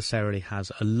necessarily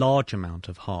has a large amount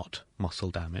of heart muscle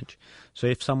damage. So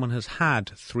if someone has had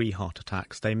 3 heart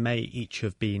attacks, they may each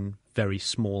have been very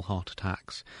small heart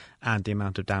attacks, and the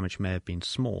amount of damage may have been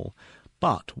small.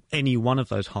 But any one of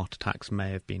those heart attacks may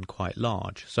have been quite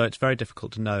large. So it's very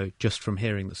difficult to know, just from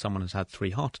hearing that someone has had 3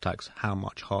 heart attacks, how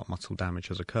much heart muscle damage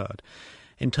has occurred.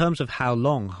 In terms of how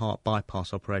long heart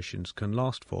bypass operations can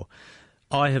last for,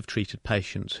 I have treated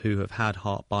patients who have had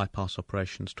heart bypass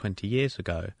operations 20 years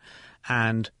ago,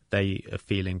 and they are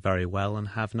feeling very well and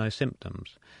have no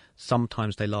symptoms.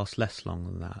 Sometimes they last less long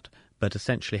than that, but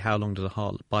essentially how long does a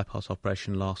heart bypass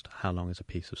operation last? How long is a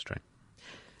piece of string?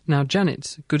 Now,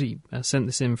 Janet Goody sent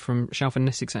this in from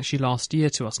Shalford-in-Essex actually last year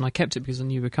to us, and I kept it because I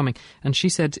knew you were coming. And she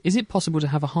said, is it possible to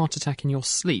have a heart attack in your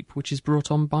sleep, which is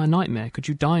brought on by a nightmare? Could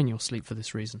you die in your sleep for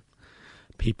this reason?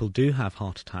 People do have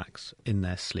heart attacks in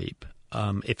their sleep.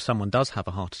 If someone does have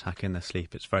a heart attack in their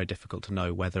sleep, it's very difficult to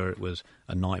know whether it was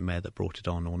a nightmare that brought it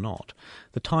on or not.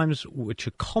 The times which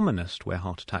are commonest where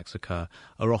heart attacks occur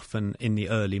are often in the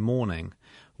early morning,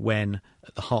 when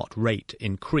the heart rate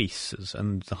increases,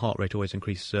 and the heart rate always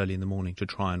increases early in the morning to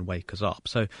try and wake us up.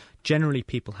 So generally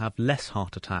people have less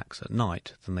heart attacks at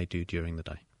night than they do during the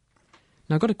day.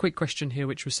 Now, I've got a quick question here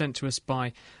which was sent to us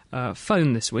by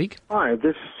phone this week. Hi,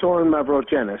 this is Soren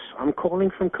Mavro-Jenis. I'm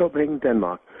calling from Copenhagen,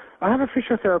 Denmark. I have a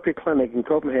physiotherapy clinic in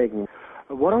Copenhagen.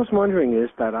 What I was wondering is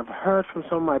that I've heard from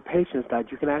some of my patients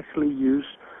that you can actually use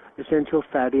essential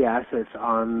fatty acids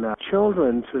on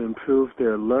children to improve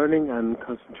their learning and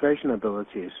concentration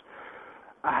abilities.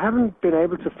 I haven't been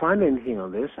able to find anything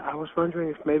on this. I was wondering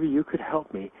if maybe you could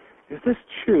help me. Is this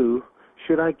true?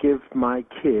 Should I give my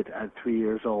kid at 3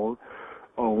 years old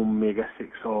omega-6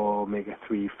 or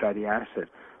omega-3 fatty acid?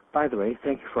 By the way,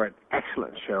 thank you for an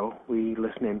excellent show. We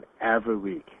listen in every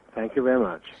week. Thank you very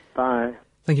much. Bye.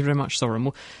 Thank you very much, Soren.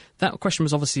 Well, that question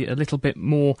was obviously a little bit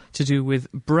more to do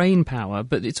with brain power,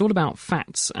 but it's all about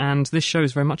fats, and this show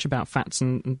is very much about fats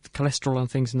and cholesterol and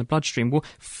things in the bloodstream. Well,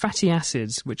 fatty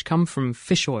acids, which come from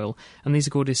fish oil, and these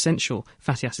are called essential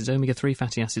fatty acids, omega-3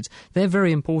 fatty acids, they're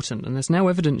very important, and there's now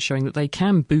evidence showing that they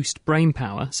can boost brain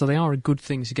power, so they are a good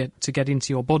thing to get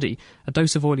into your body. A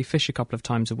dose of oily fish a couple of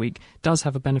times a week does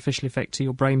have a beneficial effect to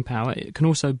your brain power. It can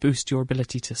also boost your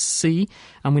ability to see,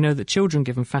 and we know that children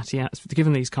given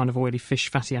these kind of oily fish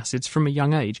fatty acids from a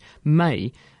young age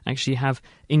may actually have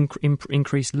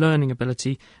increased learning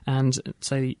ability and,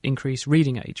 say, increased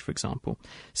reading age, for example.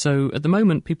 So at the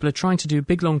moment, people are trying to do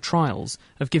big, long trials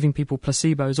of giving people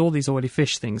placebos, all these oily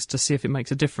fish things, to see if it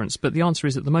makes a difference. But the answer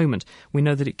is, at the moment, we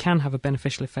know that it can have a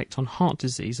beneficial effect on heart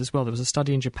disease as well. There was a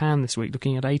study in Japan this week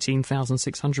looking at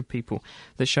 18,600 people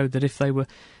that showed that if they were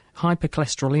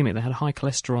hypercholesterolemic, they had high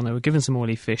cholesterol and they were given some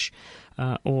oily fish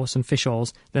or some fish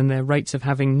oils, then their rates of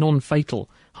having non-fatal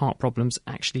heart problems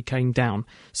actually came down.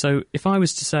 So if I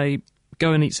was to say,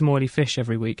 go and eat some oily fish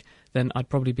every week, then I'd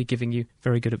probably be giving you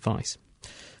very good advice.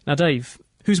 Now, Dave,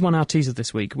 who's won our teaser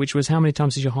this week, which was how many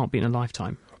times does your heart beat in a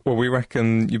lifetime? Well, we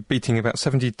reckon you're beating about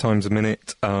 70 times a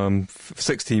minute,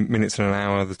 60 minutes in an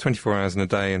hour, there's 24 hours in a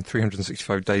day and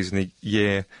 365 days in a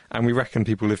year, and we reckon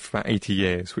people live for about 80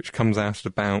 years, which comes out at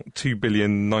about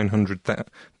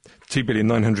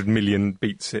 2,900,000,000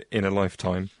 beats in a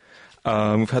lifetime.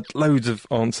 We've had loads of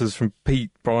answers from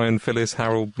Pete, Brian, Phyllis,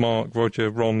 Harold, Mark,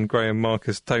 Roger, Ron, Graham,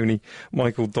 Marcus, Tony,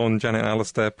 Michael, Don, Janet,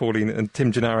 Alistair, Pauline and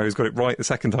Tim Gennaro has got it right the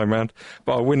second time round.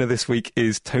 But our winner this week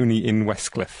is Tony in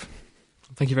Westcliff.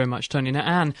 Thank you very much, Tony. Now,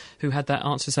 Anne, who had that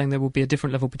answer saying there will be a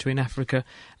different level between Africa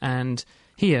and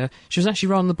here, she was actually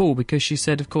right on the ball because she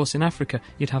said, of course, in Africa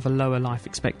you'd have a lower life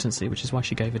expectancy, which is why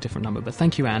she gave a different number. But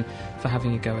thank you, Anne, for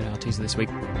having a go at our teaser this week.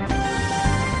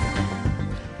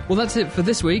 Well, that's it for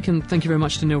this week, and thank you very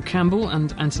much to Neil Campbell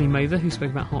and Anthony Mather, who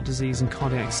spoke about heart disease and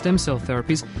cardiac stem cell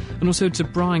therapies, and also to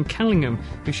Brian Callingham,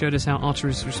 who showed us how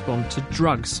arteries respond to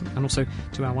drugs, and also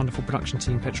to our wonderful production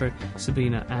team, Petro,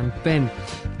 Sabina and Ben.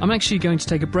 I'm actually going to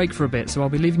take a break for a bit, so I'll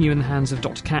be leaving you in the hands of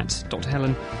Dr. Kat, Dr.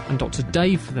 Helen and Dr.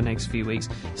 Dave for the next few weeks,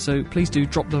 so please do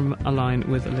drop them a line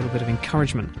with a little bit of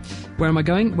encouragement. Where am I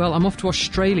going? Well, I'm off to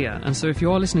Australia, and so if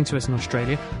you are listening to us in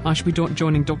Australia, I shall be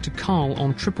joining Dr. Carl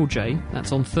on Triple J.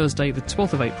 That's on Thursday the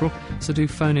 12th of April, so do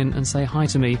phone in and say hi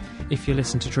to me if you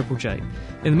listen to Triple J.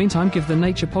 In the meantime, give the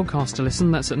Nature podcast a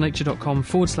listen. That's at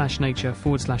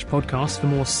nature.com/nature/podcast for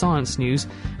more science news,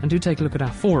 and do take a look at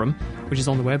our forum, which is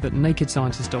on the web at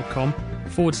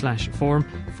nakedscientist.com/forum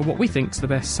for what we think is the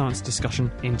best science discussion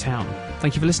in town.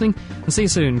 Thank you for listening, and see you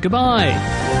soon. Goodbye!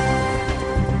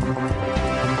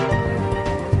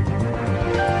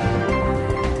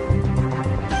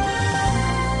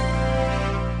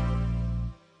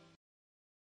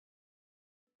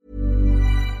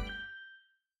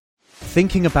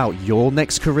 Thinking about your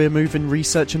next career move in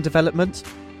research and development?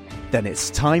 Then it's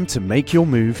time to make your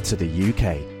move to the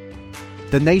UK.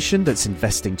 The nation that's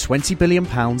investing £20 billion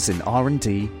in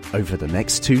R&D over the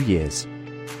next 2 years.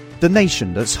 The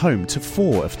nation that's home to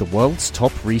 4 of the world's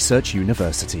top research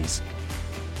universities.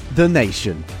 The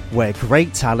nation where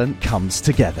great talent comes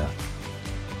together.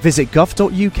 Visit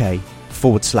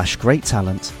gov.uk/great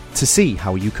talent to see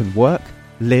how you can work,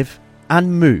 live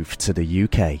and move to the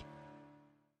UK.